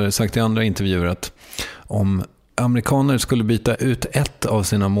han har sagt i andra intervjuer att om amerikaner skulle byta ut ett av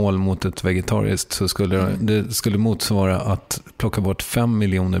sina mål mot ett vegetariskt så skulle det skulle motsvara att plocka bort 5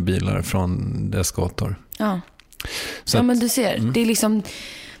 miljoner bilar från dess gator. Ja, så ja men du ser, det är liksom,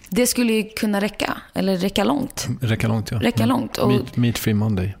 det skulle ju kunna räcka, eller räcka långt. Räcka långt, ja. Räcka långt. Och, meat free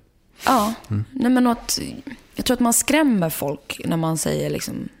Monday. Ja, nej men jag tror att man skrämmer folk när man säger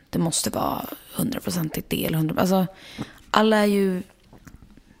liksom, det måste vara 100% del. 100%. Alltså, alla är ju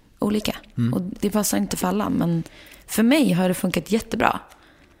olika. Och det passar inte för alla. Men för mig har det funkat jättebra.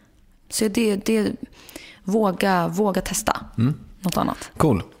 Så det våga testa något annat.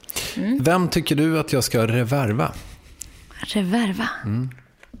 Cool. Vem tycker du att jag ska reverva? Reverva?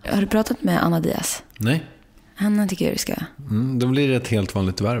 Har du pratat med Anna Diaz? Nej. Anna tycker jag du ska. Då blir det ett helt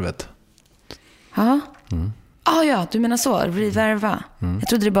vanligt Värvet. Ja. Ja, du menar så. Reverva. Jag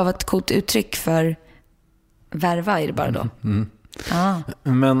trodde det bara var ett coolt uttryck för värva är det bara då.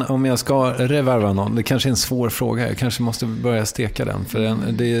 Men om jag ska reverva någon, det kanske är en svår fråga. Jag kanske måste börja steka den.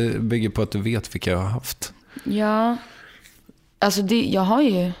 För det bygger på att du vet vilka jag har haft. Ja. Alltså jag har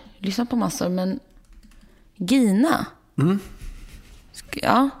ju lyssnat på massor, men Gina.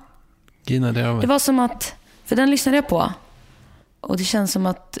 Ja. Gina, det var som att, för den lyssnade jag på. Och det känns som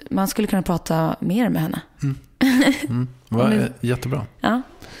att man skulle kunna prata mer med henne. Var jättebra. Ja.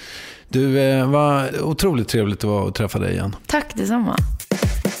 Du, var otroligt trevligt att träffa dig igen. Tack, detsamma.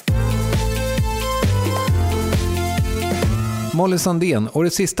 Molly Sandén, och det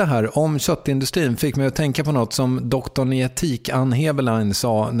sista här om köttindustrin fick mig att tänka på något som doktorn i etik Ann Heberlein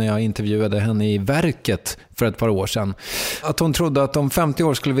sa när jag intervjuade henne i Verket för ett par år sedan. Att hon trodde att om 50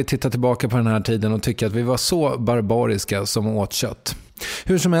 år skulle vi titta tillbaka på den här tiden och tycka att vi var så barbariska som åt kött.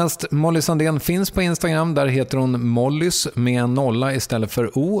 Hur som helst, Molly Sandén finns på Instagram. Där heter hon Mollys med en nolla istället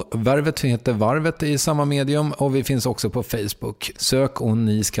för O. Värvet heter Varvet i samma medium och vi finns också på Facebook. Sök och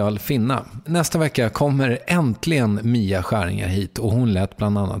ni ska finna. Nästa vecka kommer äntligen Mia Skäringer hit och hon lät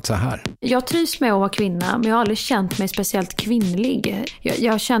bland annat så här. Jag trivs med att vara kvinna, men jag har aldrig känt mig speciellt kvinnlig.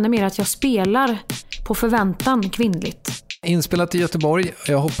 Jag känner mer att jag spelar på förväntan kvinnligt. Inspelat i Göteborg.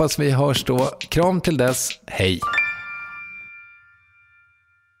 Jag hoppas vi hörs då. Kram till dess. Hej!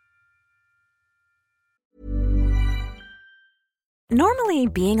 Normally,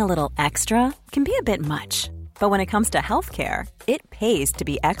 being a little extra can be a bit much, but when it comes to healthcare, it pays to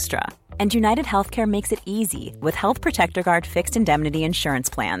be extra. And United Healthcare makes it easy with Health Protector Guard fixed indemnity insurance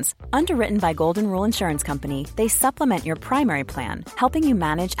plans. Underwritten by Golden Rule Insurance Company, they supplement your primary plan, helping you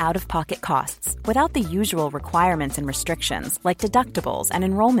manage out-of-pocket costs without the usual requirements and restrictions like deductibles and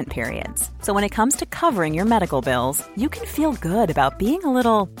enrollment periods. So when it comes to covering your medical bills, you can feel good about being a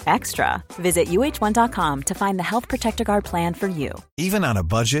little extra. Visit uh1.com to find the Health Protector Guard plan for you. Even on a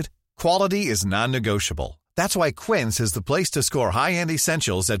budget, quality is non-negotiable. That's why Quince is the place to score high-end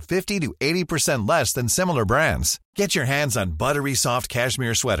essentials at 50 to 80% less than similar brands. Get your hands on buttery soft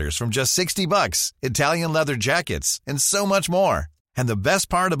cashmere sweaters from just $60, Italian leather jackets, and so much more. And the best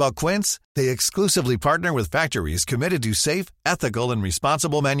part about Quince, they exclusively partner with factories committed to safe, ethical, and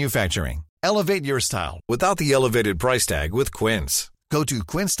responsible manufacturing. Elevate your style without the elevated price tag with Quince. Go to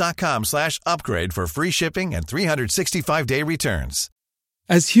quince.com/upgrade for free shipping and 365-day returns.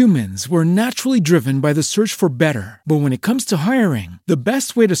 As humans, we're naturally driven by the search for better. But when it comes to hiring, the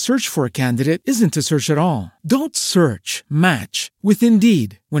best way to search for a candidate isn't to search at all. Don't search, match with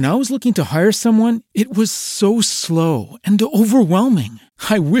Indeed. When I was looking to hire someone, it was so slow and overwhelming.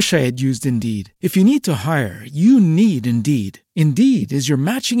 I wish I had used Indeed. If you need to hire, you need Indeed. Indeed is your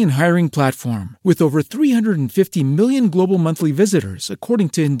matching and hiring platform with over 350 million global monthly visitors, according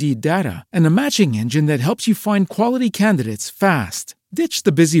to Indeed data, and a matching engine that helps you find quality candidates fast. Ditch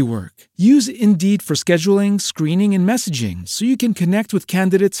the busy work. Use Indeed for scheduling, screening, and messaging so you can connect with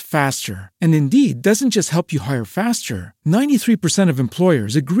candidates faster. And Indeed doesn't just help you hire faster. 93% of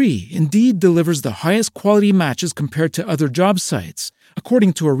employers agree Indeed delivers the highest quality matches compared to other job sites,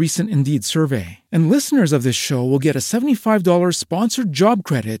 according to a recent Indeed survey. And listeners of this show will get a $75 sponsored job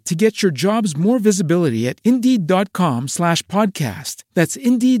credit to get your jobs more visibility at Indeed.com/podcast. That's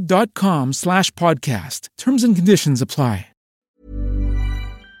Indeed.com/podcast. Terms and conditions apply.